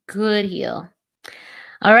good heel.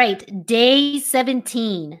 All right, day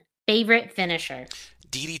 17, favorite finisher.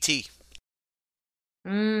 DDT.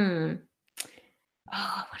 Oh,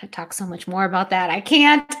 I want to talk so much more about that. I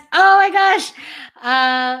can't. Oh my gosh.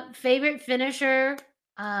 Favorite finisher.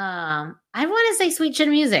 I want to say Sweet Chin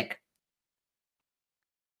Music.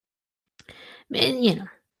 You know,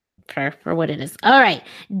 for what it is. All right.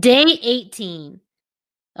 Day 18.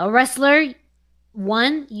 A wrestler,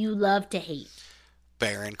 one you love to hate.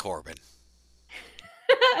 Baron Corbin.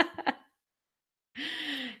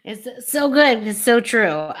 It's so good. It's so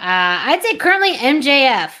true. I'd say currently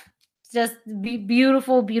MJF. Just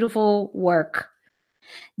beautiful, beautiful work.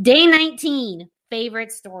 Day 19, favorite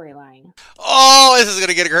storyline. Oh, this is going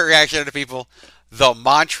to get a great reaction out of people. The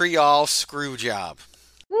Montreal Screwjob.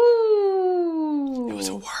 Woo! It was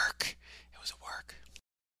a work.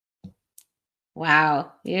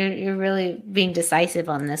 Wow, you're really being decisive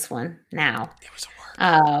on this one now. It was a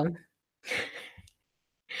work.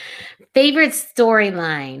 Favorite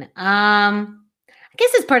storyline. I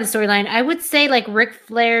guess it's part of the storyline. I would say like Ric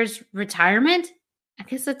Flair's retirement. I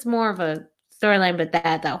guess that's more of a storyline, but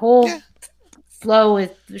that whole flow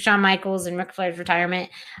with Shawn Michaels and Ric Flair's retirement,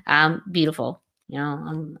 beautiful. You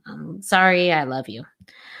know, I'm sorry, I love you,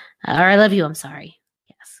 or I love you, I'm sorry.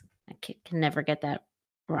 Yes, I can never get that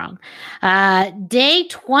wrong. Day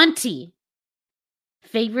 20,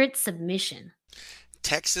 favorite submission.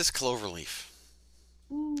 Texas Cloverleaf.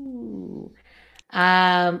 Ooh.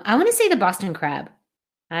 I want to say the Boston Crab.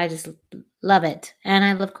 I just love it. And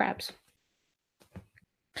I love crabs.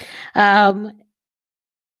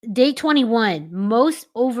 Day 21, most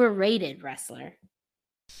overrated wrestler.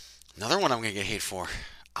 Another one I'm going to get hate for.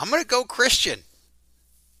 I'm going to go Christian.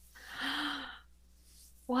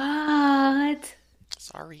 What?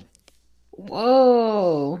 Sorry.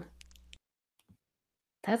 Whoa.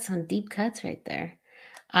 That's some deep cuts right there.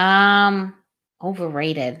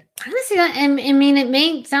 Overrated. I'm gonna say that. I mean, it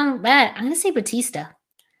may sound bad. I'm gonna say Batista.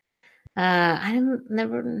 I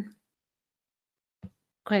never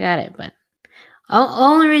quite got it, but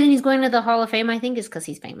only reason he's going to the Hall of Fame, I think, is because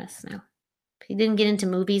he's famous now. If he didn't get into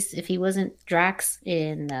movies, if he wasn't Drax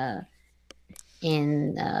in the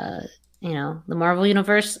Marvel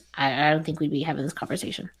universe, I don't think we'd be having this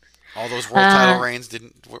conversation. All those world title reigns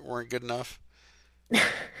weren't good enough.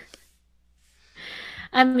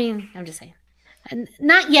 I mean, I'm just saying.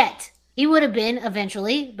 Not yet. He would have been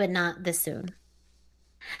eventually, but not this soon.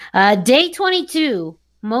 Day 22,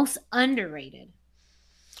 most underrated.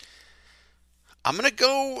 I'm going to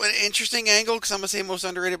go an interesting angle because I'm going to say most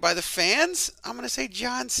underrated by the fans. I'm going to say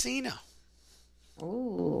John Cena.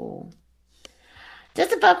 Ooh.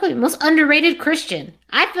 Just about most underrated Christian.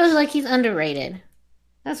 I feel like he's underrated.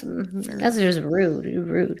 That's just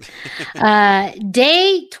rude.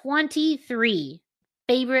 Day 23,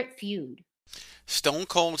 favorite feud. Stone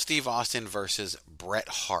Cold Steve Austin versus Bret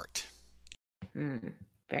Hart.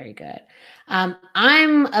 Very good.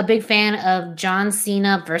 I'm a big fan of John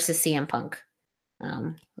Cena versus CM Punk.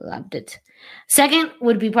 Loved it. Second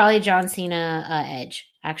would be probably John Cena Edge.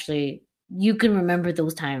 Actually, you can remember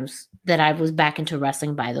those times that I was back into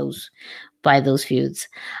wrestling by those feuds.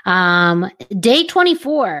 Day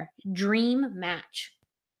 24, dream match.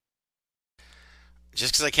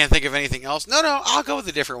 Just because I can't think of anything else. No, I'll go with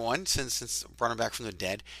a different one since brought him back from the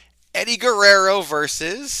dead. Eddie Guerrero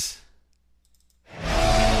versus...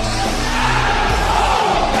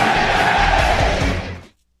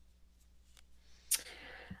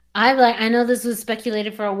 I know this was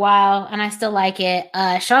speculated for a while, and I still like it.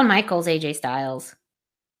 Shawn Michaels, AJ Styles.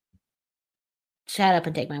 Shut up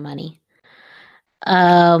and take my money.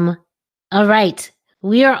 All right.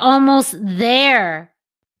 We are almost there.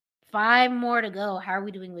 5 more to go. How are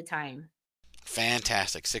we doing with time?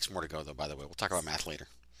 Fantastic. 6 more to go, though, by the way. We'll talk about math later.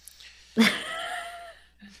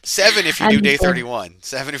 7 if you do day 31.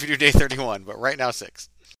 7 if you do day 31, but right now 6.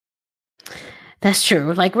 That's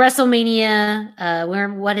true. Like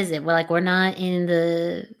WrestleMania, what is it? We're not in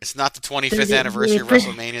the. It's not the 25th anniversary of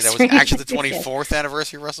WrestleMania. That was actually the 24th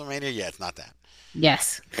anniversary of WrestleMania. Yeah, it's not that.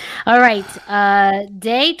 Yes. All right.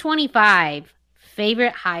 Day 25.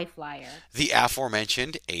 Favorite high flyer. The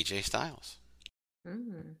aforementioned AJ Styles.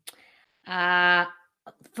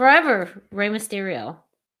 Forever Rey Mysterio.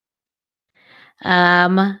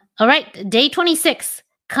 All right. Day 26.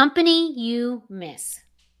 Company you miss.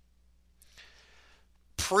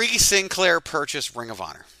 Pre-Sinclair purchase Ring of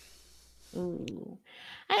Honor. Ooh.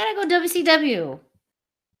 I gotta go WCW.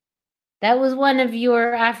 That was one of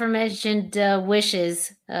your aforementioned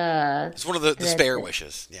wishes. It's one of the spare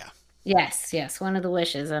wishes. Yeah. Yes, one of the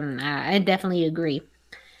wishes, and I definitely agree.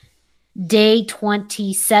 Day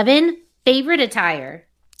 27. Favorite attire.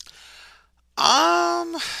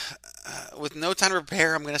 With no time to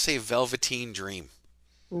prepare, I'm gonna say Velveteen Dream.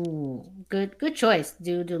 Ooh, good choice.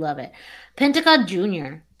 Do love it. Pentagon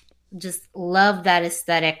Jr. Just love that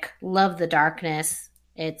aesthetic. Love the darkness.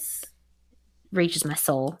 It's reaches my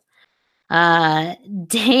soul.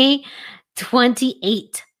 Day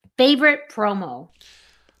 28. Favorite promo.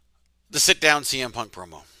 The sit down CM Punk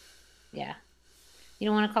promo. Yeah. You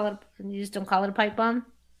don't want to call it. You just don't call it a pipe bomb.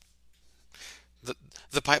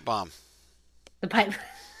 The pipe bomb. The pipe.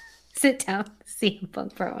 Sit down. CM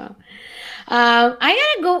Punk promo. I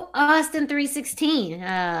gotta go Austin 316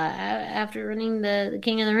 after running the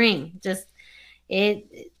King of the Ring. Just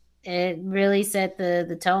it really set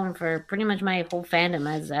the tone for pretty much my whole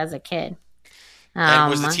fandom as a kid. And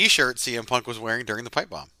was the T-shirt CM Punk was wearing during the pipe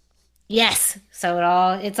bomb. Yes,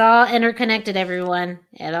 so it's all interconnected. Everyone,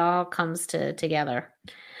 it all comes together.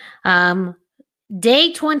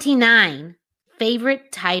 Day 29.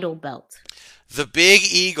 Favorite title belt. The Big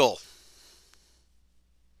Eagle.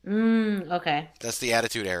 Okay. That's the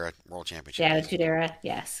Attitude Era World Championship. The Attitude Era,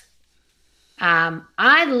 yes.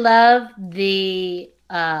 I love the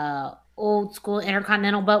old school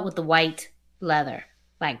Intercontinental belt with the white leather.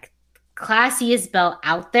 Like, classiest belt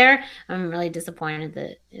out there. I'm really disappointed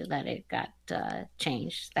that it got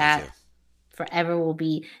changed. That forever will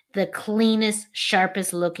be the cleanest,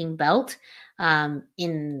 sharpest looking belt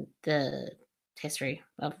in the history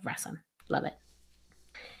of wrestling. Love it.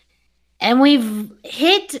 And we've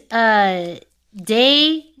hit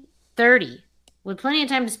day 30 with plenty of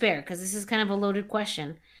time to spare because this is kind of a loaded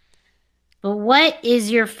question. But what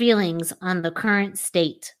is your feelings on the current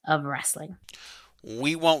state of wrestling?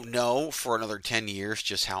 We won't know for another 10 years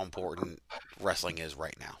just how important wrestling is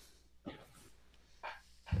right now.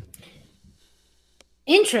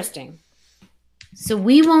 Interesting. So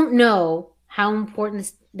we won't know how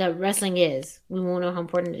important that wrestling is. We won't know how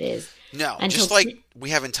important it is. No, just like we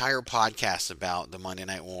have entire podcasts about the Monday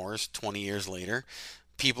Night Wars 20 years later,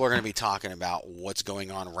 people are going to be talking about what's going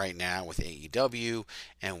on right now with AEW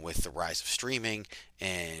and with the rise of streaming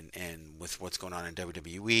and with what's going on in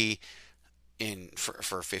WWE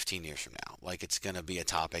for 15 years from now. Like, it's going to be a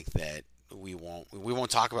topic that we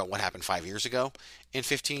won't talk about what happened 5 years ago in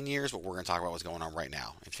 15 years, but we're going to talk about what's going on right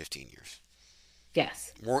now in 15 years.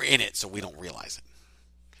 Yes. We're in it, so we don't realize it.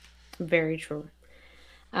 Very true.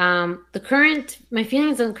 My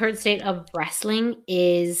feelings on the current state of wrestling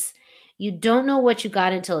is you don't know what you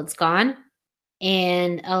got until it's gone.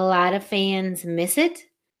 And a lot of fans miss it.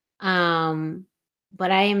 But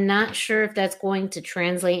I am not sure if that's going to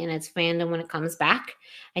translate in its fandom when it comes back.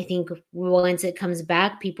 I think once it comes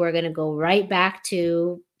back, people are going to go right back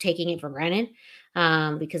to taking it for granted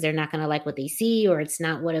because they're not going to like what they see or it's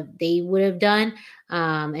not what they would have done.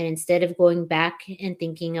 And instead of going back and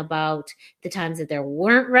thinking about the times that there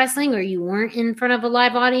weren't wrestling or you weren't in front of a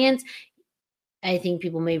live audience, I think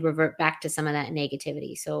people may revert back to some of that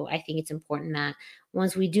negativity. So I think it's important that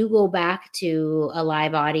once we do go back to a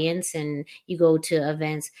live audience and you go to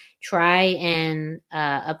events, try and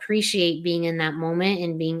appreciate being in that moment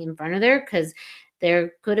and being in front of there, because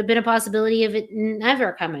there could have been a possibility of it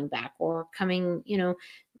never coming back or coming,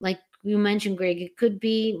 like you mentioned, Greg, it could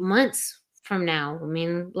be months from now. I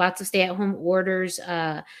mean, lots of stay-at-home orders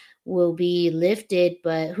will be lifted,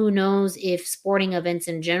 but who knows if sporting events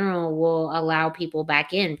in general will allow people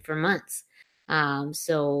back in for months.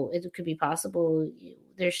 So it could be possible.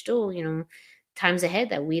 There's still, times ahead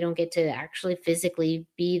that we don't get to actually physically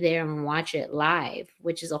be there and watch it live,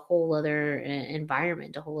 which is a whole other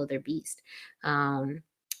environment, a whole other beast.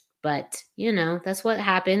 But, that's what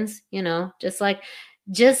happens, just like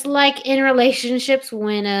just like in relationships,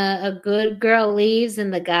 when a good girl leaves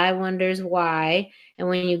and the guy wonders why, and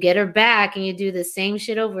when you get her back and you do the same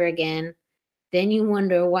shit over again, then you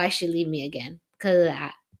wonder why she leave me again because of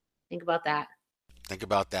that. Think about that. Think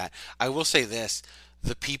about that. I will say this.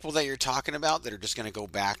 The people that you're talking about that are just going to go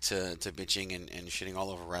back to bitching and shitting all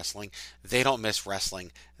over wrestling, they don't miss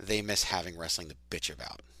wrestling. They miss having wrestling to bitch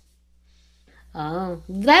about. Oh,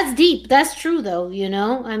 that's deep. That's true, though.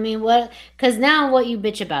 I mean, what? Because now, what you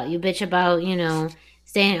bitch about? You bitch about,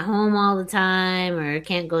 staying at home all the time, or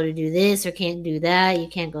can't go to do this, or can't do that. You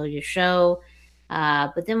can't go to your show.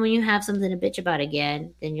 But then when you have something to bitch about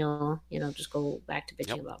again, then you'll, just go back to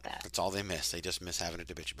bitching about that. That's all they miss. They just miss having it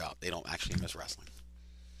to bitch about. They don't actually miss wrestling.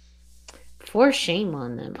 For shame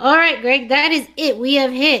on them. All right, Greg, that is it. We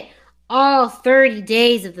have hit all 30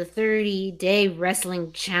 days of the 30-day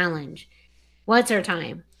wrestling challenge. What's our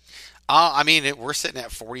time? I mean, we're sitting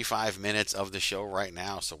at 45 minutes of the show right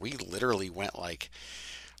now, so we literally went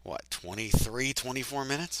 23, 24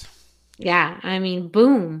 minutes? Yeah, I mean,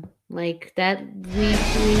 boom. Like that, we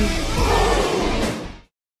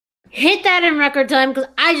hit that in record time because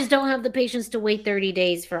I just don't have the patience to wait 30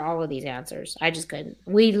 days for all of these answers. I just couldn't.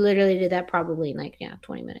 We literally did that probably in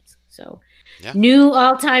 20 minutes. So, yeah. New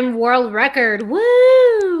all-time world record.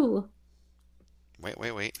 Woo!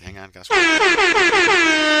 Wait. Hang on, guys.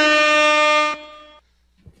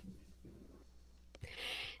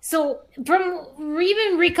 So, from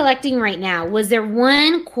even recollecting right now, was there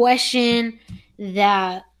one question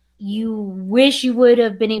that you wish you would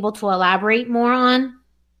have been able to elaborate more on?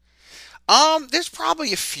 There's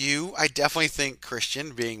probably a few. I definitely think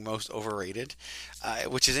Christian being most overrated,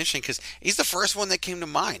 which is interesting because he's the first one that came to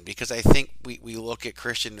mind because I think we look at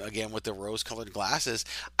Christian again with the rose-colored glasses.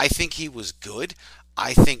 I think he was good.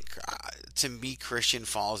 I think, to me, Christian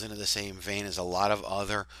falls into the same vein as a lot of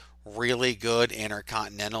other really good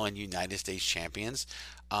Intercontinental and United States champions.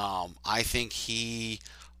 I think he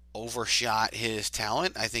overshot his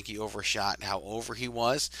talent. I think he overshot how over he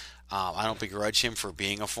was. I don't begrudge him for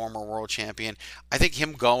being a former world champion. I think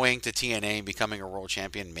him going to TNA and becoming a world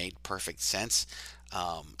champion made perfect sense.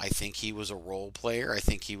 I think he was a role player. I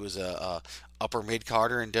think he was a upper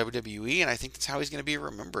mid-carder in WWE, and I think that's how he's going to be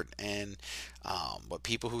remembered. And but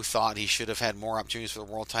people who thought he should have had more opportunities for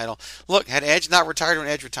the world title, look, had Edge not retired when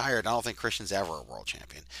Edge retired, I don't think Christian's ever a world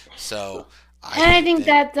champion. So, I think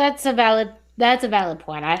that's a valid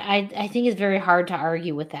point. I think it's very hard to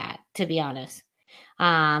argue with that, to be honest.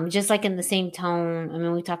 Just like in the same tone, I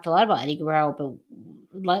mean, we talked a lot about Eddie Guerrero,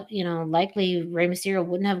 but likely Rey Mysterio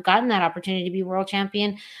wouldn't have gotten that opportunity to be world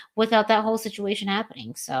champion without that whole situation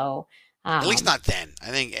happening. So at least not then. I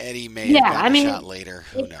think Eddie may have gotten a shot later.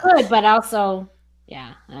 Who knows? Could, but also,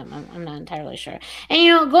 yeah, I'm not entirely sure.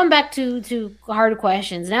 And going back to hard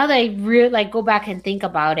questions, now that I really go back and think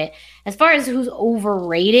about it, as far as who's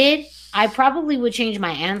overrated, I probably would change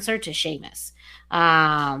my answer to Sheamus.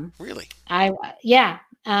 Really?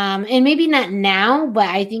 And maybe not now, but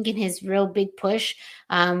I think in his real big push,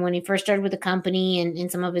 when he first started with the company and in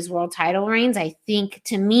some of his world title reigns, I think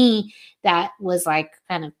to me that was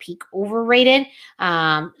kind of peak overrated.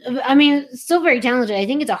 I mean, still very talented. I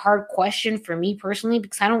think it's a hard question for me personally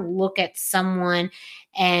because I don't look at someone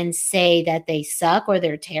and say that they suck or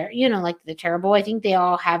they're they're terrible. I think they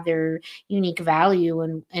all have their unique value,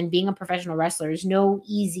 and being a professional wrestler is no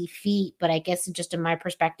easy feat, but I guess just in my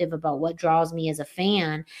perspective about what draws me as a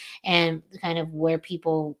fan and kind of where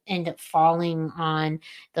people end up falling on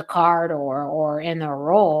the card or in their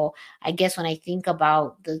role, I guess when I think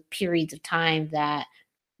about the periods of time that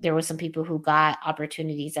there were some people who got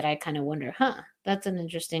opportunities that I kind of wonder, that's an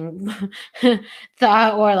interesting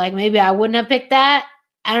thought, or maybe I wouldn't have picked that.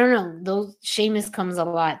 I don't know. Those Sheamus comes a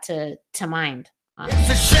lot to mind. It's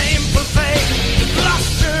a shameful thing. You've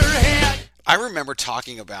lost your head. I remember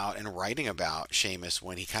talking about and writing about Sheamus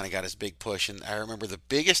when he kind of got his big push, and I remember the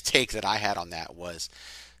biggest take that I had on that was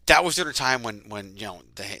during a time when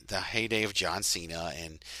the heyday of John Cena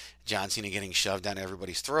and John Cena getting shoved down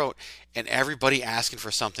everybody's throat and everybody asking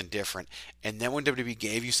for something different. And then when WWE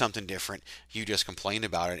gave you something different, you just complained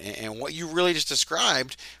about it. And what you really just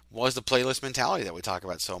described was the playlist mentality that we talk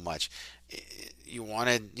about so much. You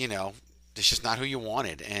wanted, it's just not who you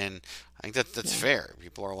wanted. And I think that's fair.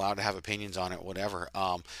 People are allowed to have opinions on it, whatever.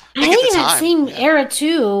 I think in that same era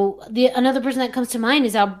too, another person that comes to mind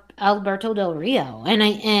is Alberto Del Rio. And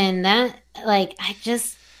I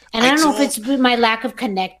don't know if it's my lack of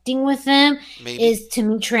connecting with them is to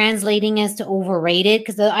me translating as to overrated,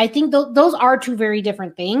 because I think those are two very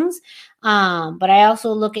different things. But I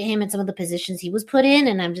also look at him and some of the positions he was put in,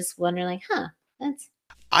 and I'm just wondering, that's.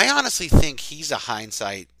 I honestly think he's a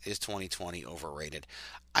hindsight is 2020 overrated.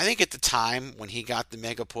 I think at the time when he got the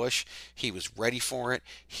mega push, he was ready for it.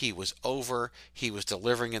 He was over. He was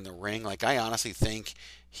delivering in the ring. Like, I honestly think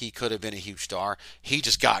he could have been a huge star. He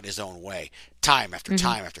just got in his own way time after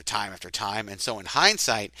time after time after time. And so in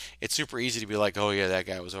hindsight, it's super easy to be like, oh yeah, that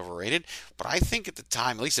guy was overrated. But I think at the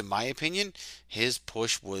time, at least in my opinion, his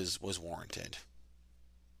push was warranted.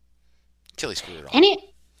 Till he screwed it all.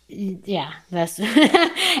 Yeah, that's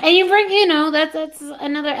and you bring, that's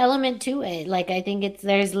another element to it. Like, I think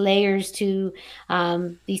there's layers to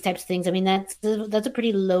these types of things. I mean, that's a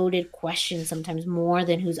pretty loaded question sometimes, more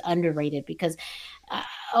than who's underrated, because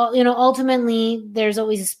ultimately there's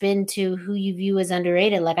always a spin to who you view as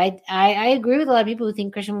underrated. Like, I agree with a lot of people who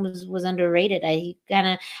think Christian was underrated. He kind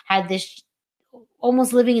of had this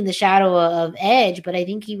almost living in the shadow of Edge, but I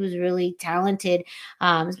think he was really talented,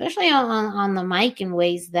 especially on the mic, in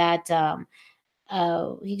ways that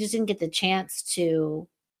he just didn't get the chance to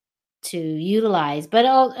utilize. But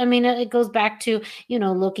I mean, it goes back to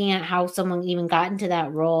looking at how someone even got into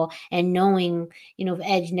that role, and knowing if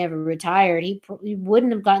Edge never retired, he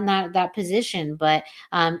wouldn't have gotten that position. But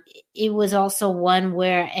it was also one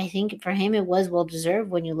where I think for him it was well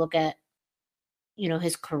deserved when you look at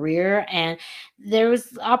his career, and there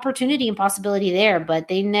was opportunity and possibility there, but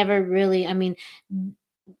they never really, I mean,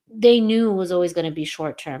 they knew it was always going to be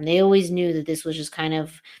short term. They always knew that this was just kind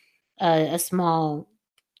of a small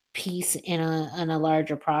piece in a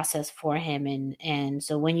larger process for him. And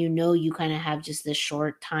so when you kind of have just this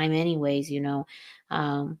short time anyways, I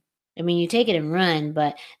mean, you take it and run,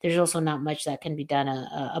 but there's also not much that can be done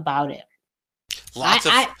about it.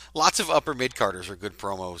 Lots of upper mid carders are good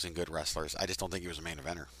promos and good wrestlers. I just don't think he was a main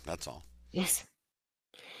eventer. That's all. Yes.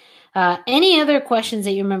 Any other questions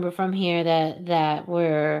that you remember from here that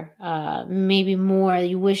were maybe more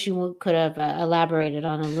you wish you could have elaborated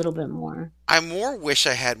on a little bit more? I more wish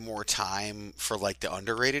I had more time for like the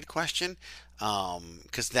underrated question,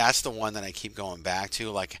 because that's the one that I keep going back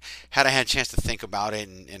to. Like, had I had a chance to think about it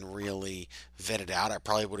and really vet it out, I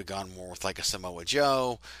probably would have gone more with like a Samoa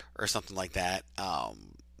Joe or something like that,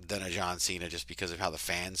 than a John Cena, just because of how the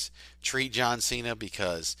fans treat John Cena.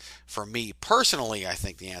 Because for me personally, I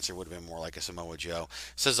think the answer would have been more like a Samoa Joe.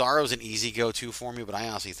 Cesaro's an easy go-to for me, but I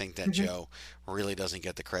honestly think that Joe really doesn't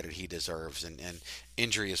get the credit he deserves, and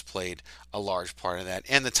injury has played a large part of that,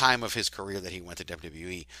 and the time of his career that he went to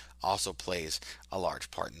WWE also plays a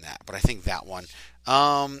large part in that. But I think that one,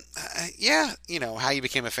 yeah, how you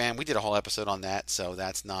became a fan, we did a whole episode on that, so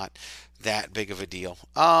that's not that big of a deal.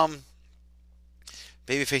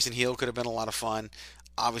 Babyface and heel could have been a lot of fun.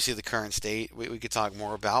 Obviously, the current state we could talk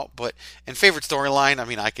more about. But in favorite storyline, I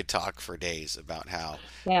mean, I could talk for days about how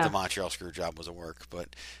the Montreal Screwjob was a work. But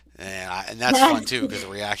and that's fun too, because the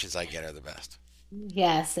reactions I get are the best.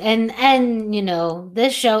 Yes, and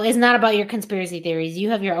this show is not about your conspiracy theories. You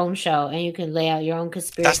have your own show, and you can lay out your own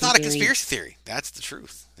conspiracy. That's not a conspiracy theory. That's the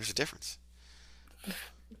truth. There's a difference.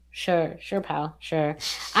 Sure, pal. Sure.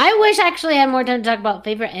 I wish I actually had more time to talk about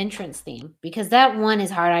favorite entrance theme, because that one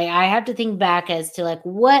is hard. I have to think back as to like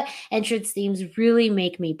what entrance themes really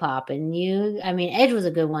make me pop. And Edge was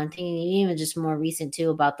a good one. Thinking even just more recent too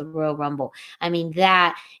about the Royal Rumble. I mean,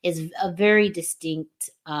 that is a very distinct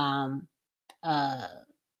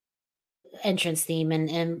entrance theme,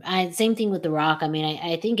 and same thing with The Rock. I mean,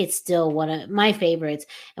 I think it's still one of my favorites.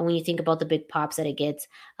 And when you think about the big pops that it gets,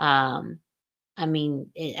 I mean,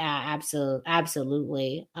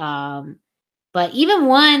 absolutely. But even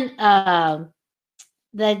one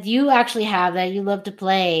that you actually have that you love to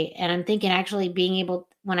play, and I'm thinking actually being able,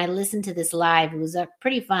 when I listened to this live, it was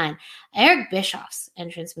pretty fun. Eric Bischoff's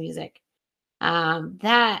entrance music. I'm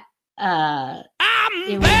bad, and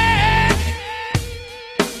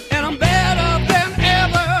I'm better than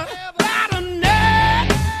ever.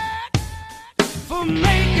 For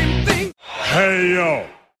making things. Hey yo,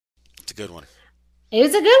 it's a good one. It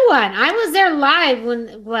was a good one. I was there live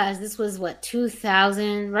this was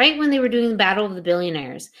 2000, right when they were doing the Battle of the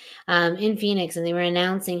Billionaires in Phoenix, and they were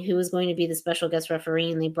announcing who was going to be the special guest referee,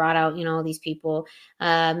 and they brought out, all these people.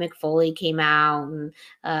 Mick Foley came out, and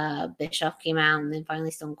Bischoff came out, and then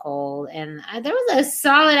finally Stone Cold, and there was a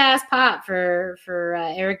solid ass pop for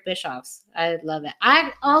Eric Bischoff's. I love it.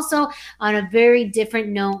 I also, on a very different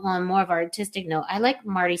note, on more of an artistic note, I like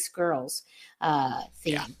Marty Scurll's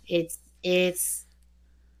theme. Yeah.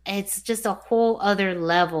 It's just a whole other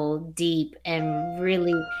level, deep, and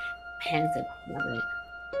really pensive. Love it.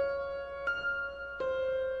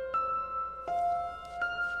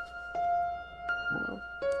 Oh.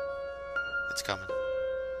 It's coming.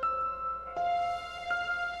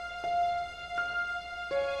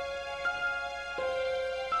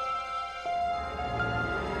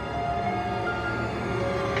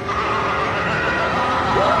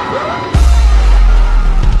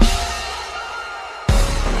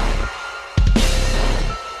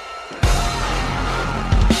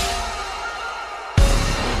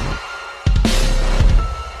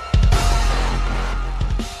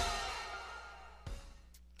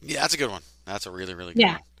 That's a good one. That's a really, really good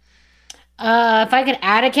Yeah. If I could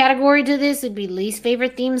add a category to this, it'd be least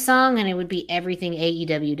favorite theme song, and it would be everything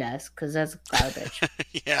AEW does, because that's garbage. one.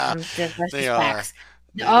 Yeah, That's they just are. facts.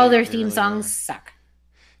 All their They theme really songs are. suck.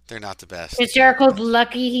 They're not the best. Chris Jericho's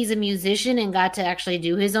lucky he's a musician and got to actually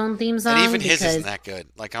do his own theme song. And even his because isn't that good.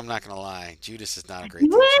 Like, I'm not going to lie. Judas is not a great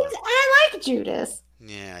theme what? song. I like Judas.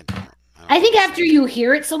 Yeah, I don't. I think after you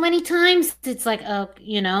hear it so many times, it's like, oh,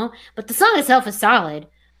 you know. But the song itself is solid.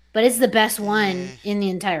 But it's the best one in the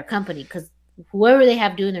entire company because whoever they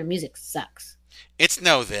have doing their music sucks. It's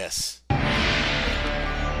Know This.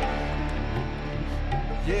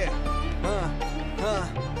 Yeah.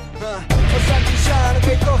 साथी शान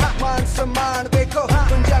देखो मान सम्मान देखो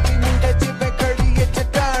पंजाबी मुंडे जिबे खड़ी है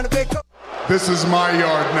चट्टान देखो. This is my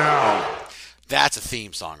yard now. That's a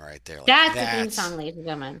theme song right there. Like, That's the theme song, ladies and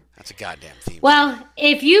gentlemen. That's a goddamn theme song. Well,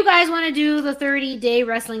 if you guys want to do the 30-day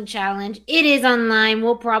wrestling challenge, it is online.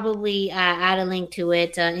 We'll probably add a link to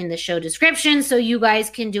it in the show description so you guys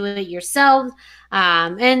can do it yourselves.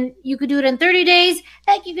 And you could do it in 30 days.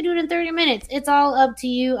 Heck, you could do it in 30 minutes. It's all up to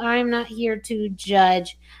you. I'm not here to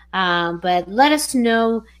judge. But let us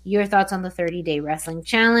know your thoughts on the 30-day wrestling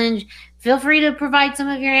challenge. Feel free to provide some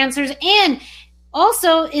of your answers. And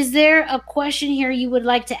also, is there a question here you would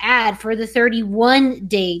like to add for the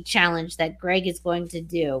 31-day challenge that Greg is going to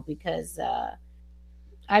do? Because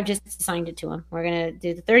I've just assigned it to him. We're going to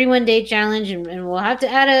do the 31-day challenge, and we'll have to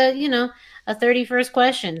add a 31st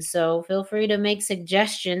question. So feel free to make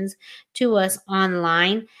suggestions to us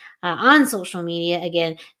online. On social media.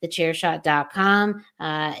 Again, thechairshot.com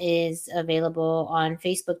is available on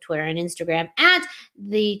Facebook, Twitter, and Instagram at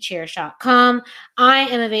thechairshot.com. I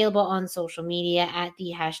am available on social media at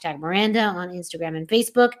the hashtag Miranda on Instagram and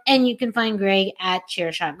Facebook. And you can find Greg at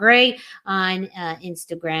ChairShotGray on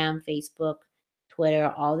Instagram, Facebook,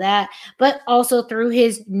 Twitter, all that, but also through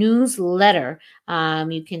his newsletter.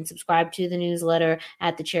 You can subscribe to the newsletter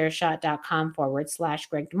at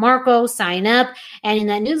thechairshot.com/Greg DeMarco. Sign up. And in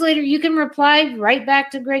that newsletter, you can reply right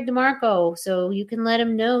back to Greg DeMarco. So you can let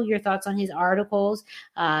him know your thoughts on his articles.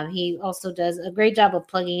 He also does a great job of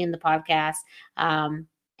plugging in the podcast. And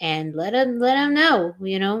let him know,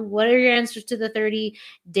 what are your answers to the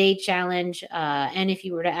 30-day challenge? And if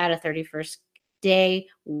you were to add a 31st day,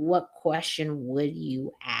 what question would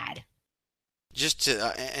you add? Just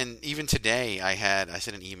to, and even today, I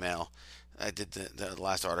sent an email. I did the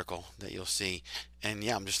last article that you'll see, and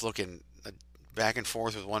yeah, I'm just looking back and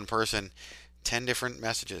forth with one person, 10 different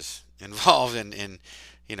messages involved in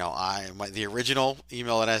the original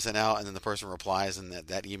email that I sent out, and then the person replies, and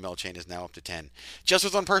that email chain is now up to 10, just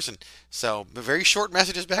with one person. So very short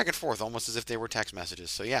messages back and forth, almost as if they were text messages.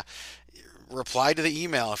 So yeah, reply to the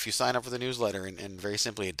email if you sign up for the newsletter, and very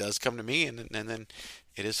simply, it does come to me, and then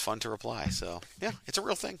it is fun to reply. So yeah, it's a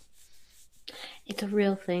real thing. It's a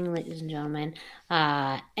real thing, ladies and gentlemen.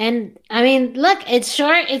 And I mean, look, it's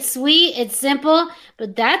short, it's sweet, it's simple,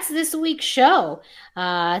 but that's this week's show.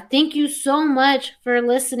 Thank you so much for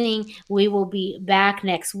listening. We will be back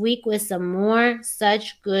next week with some more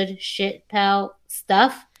such good shit, pal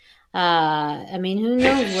stuff. I mean, who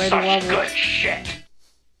knows where the world will...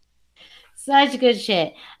 Such good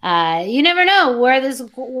shit. You never know where this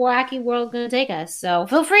wacky world is going to take us. So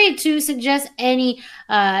feel free to suggest any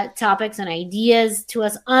topics and ideas to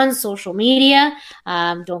us on social media.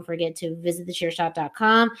 Don't forget to visit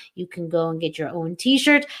thechairshot.com. You can go and get your own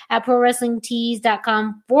t-shirt at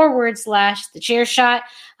prowrestlingtees.com/thechairshot.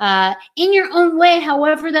 In your own way,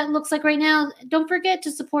 however that looks like right now. Don't forget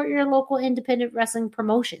to support your local independent wrestling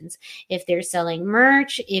promotions. If they're selling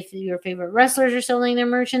merch, if your favorite wrestlers are selling their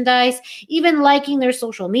merchandise, even liking their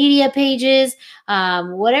social media pages,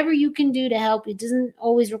 whatever you can do to help. It doesn't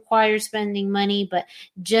always require spending money, but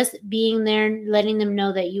just being there and letting them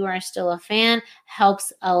know that you are still a fan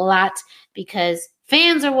helps a lot, because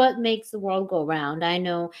fans are what makes the world go round. I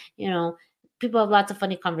know, people have lots of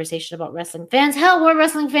funny conversation about wrestling fans. Hell, we're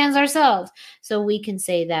wrestling fans ourselves, so we can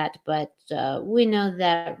say that. But we know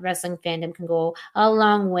that wrestling fandom can go a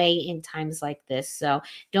long way in times like this. So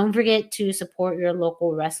don't forget to support your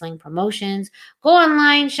local wrestling promotions. Go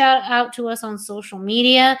online, shout out to us on social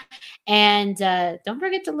media, and don't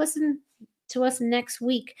forget to listen to us next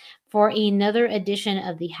week for another edition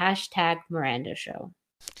of the hashtag Miranda Show.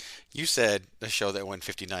 You said a show that went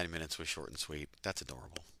 59 minutes was short and sweet. That's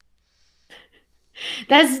adorable.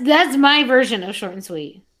 That's my version of short and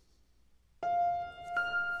sweet.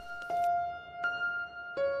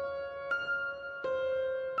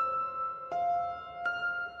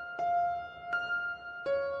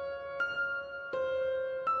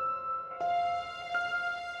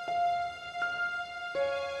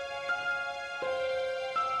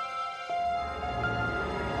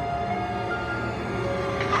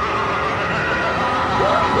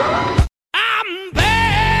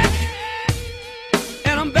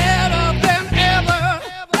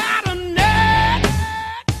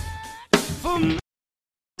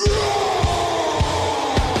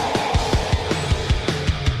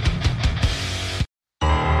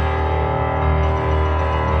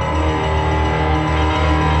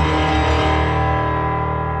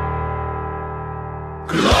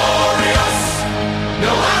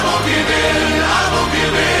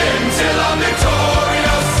 give in till I'm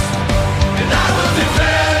victorious. And I will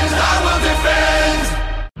defend,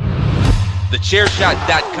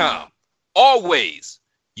 TheChairShot.com. Always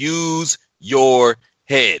use your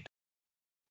head.